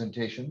of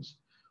presentations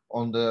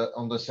on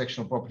the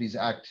Sectional Properties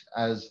Act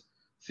as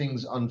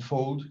things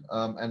unfold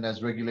and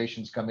as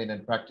regulations come in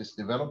and practice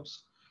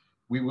develops.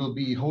 We will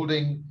be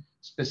holding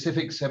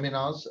specific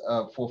seminars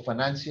for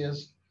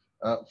financiers,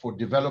 for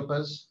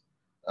developers,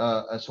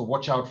 so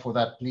watch out for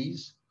that,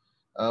 please.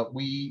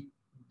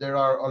 There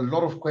are a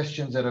lot of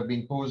questions that have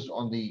been posed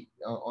on the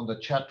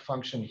chat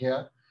function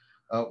here.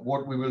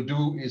 What we will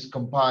do is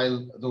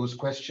compile those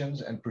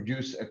questions and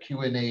produce a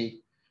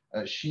Q&A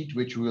sheet,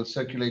 which we will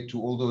circulate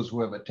to all those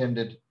who have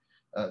attended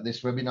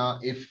this webinar.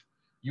 If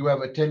you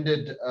have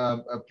attended,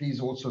 please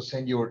also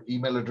send your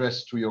email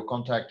address to your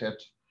contact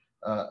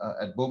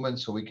at Bowman,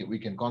 so we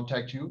can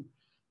contact you.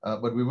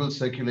 But we will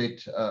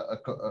circulate a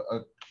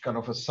kind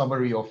of a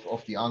summary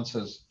of the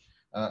answers,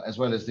 as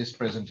well as this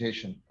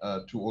presentation,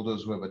 to all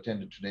those who have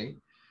attended today.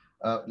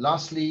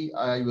 Lastly,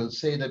 I will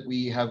say that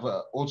we have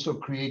also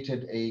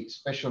created a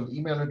special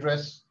email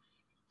address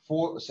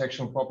for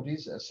sectional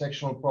properties,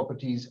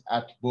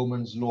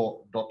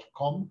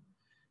 sectionalproperties@bowmanslaw.com.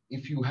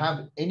 If you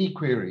have any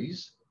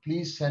queries,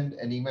 please send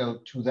an email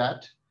to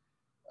that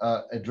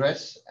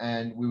address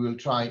and we will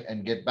try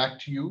and get back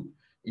to you.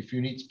 If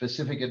you need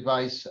specific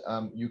advice,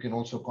 you can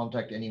also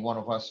contact any one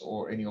of us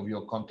or any of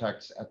your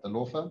contacts at the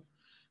law firm,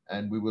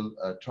 and we will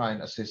try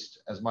and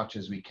assist as much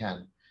as we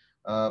can.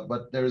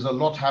 But there is a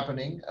lot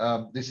happening.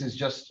 This is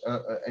just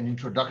an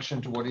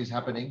introduction to what is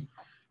happening,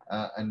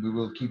 and we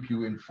will keep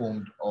you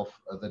informed of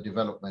the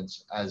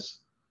developments as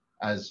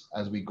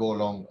we go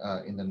along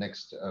in the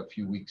next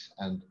few weeks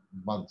and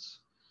months.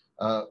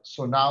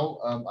 So now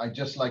I'd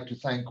just like to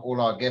thank all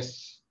our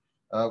guests.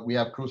 We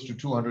have close to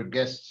 200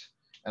 guests,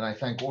 and I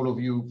thank all of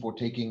you for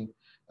taking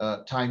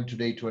time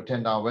today to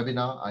attend our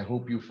webinar. I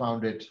hope you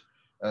found it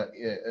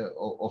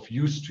of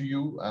use to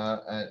you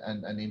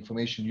and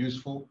information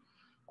useful.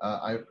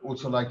 I'd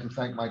also like to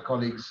thank my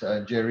colleagues,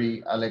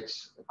 Njeri,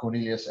 Alex,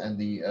 Cornelius, and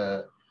the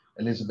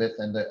Elizabeth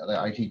and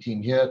the IT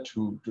team here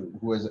who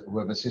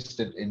have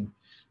assisted in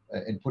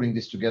putting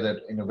this together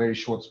in a very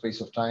short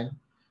space of time.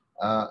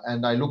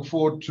 And I look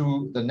forward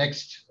to the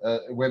next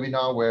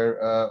webinar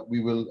where we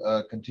will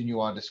continue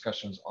our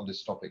discussions on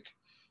this topic.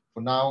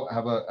 For now,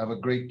 have a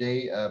great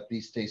day.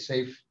 Please stay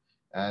safe,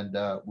 and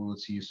we will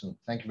see you soon.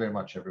 Thank you very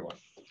much, everyone.